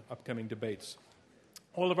discount on upcoming debates.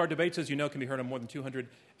 All of our debates, as you know, can be heard on more than 200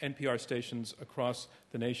 NPR stations across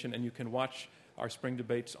the nation, and you can watch our spring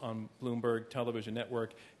debates on Bloomberg Television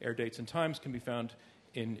Network. Air dates and times can be found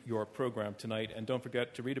in your program tonight. And don't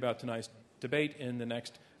forget to read about tonight's debate in the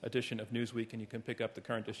next edition of Newsweek, and you can pick up the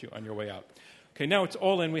current issue on your way out. Okay, now it's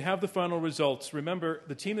all in. We have the final results. Remember,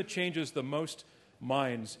 the team that changes the most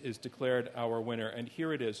minds is declared our winner. And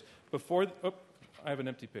here it is. I have an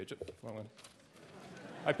empty page. Wrong one.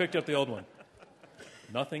 I picked up the old one.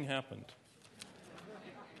 Nothing happened.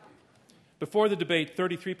 Before the debate,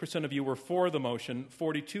 33% of you were for the motion,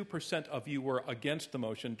 42% of you were against the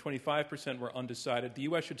motion, 25% were undecided. The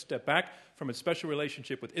U.S. should step back from its special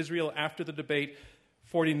relationship with Israel after the debate.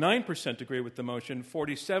 49% agree with the motion,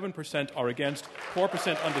 47% are against,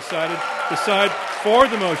 4% undecided. Decide for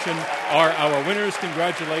the motion are our winners.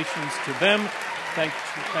 Congratulations to them.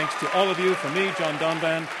 Thanks to all of you, from me, John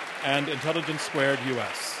Donvan, and Intelligence Squared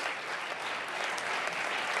U.S.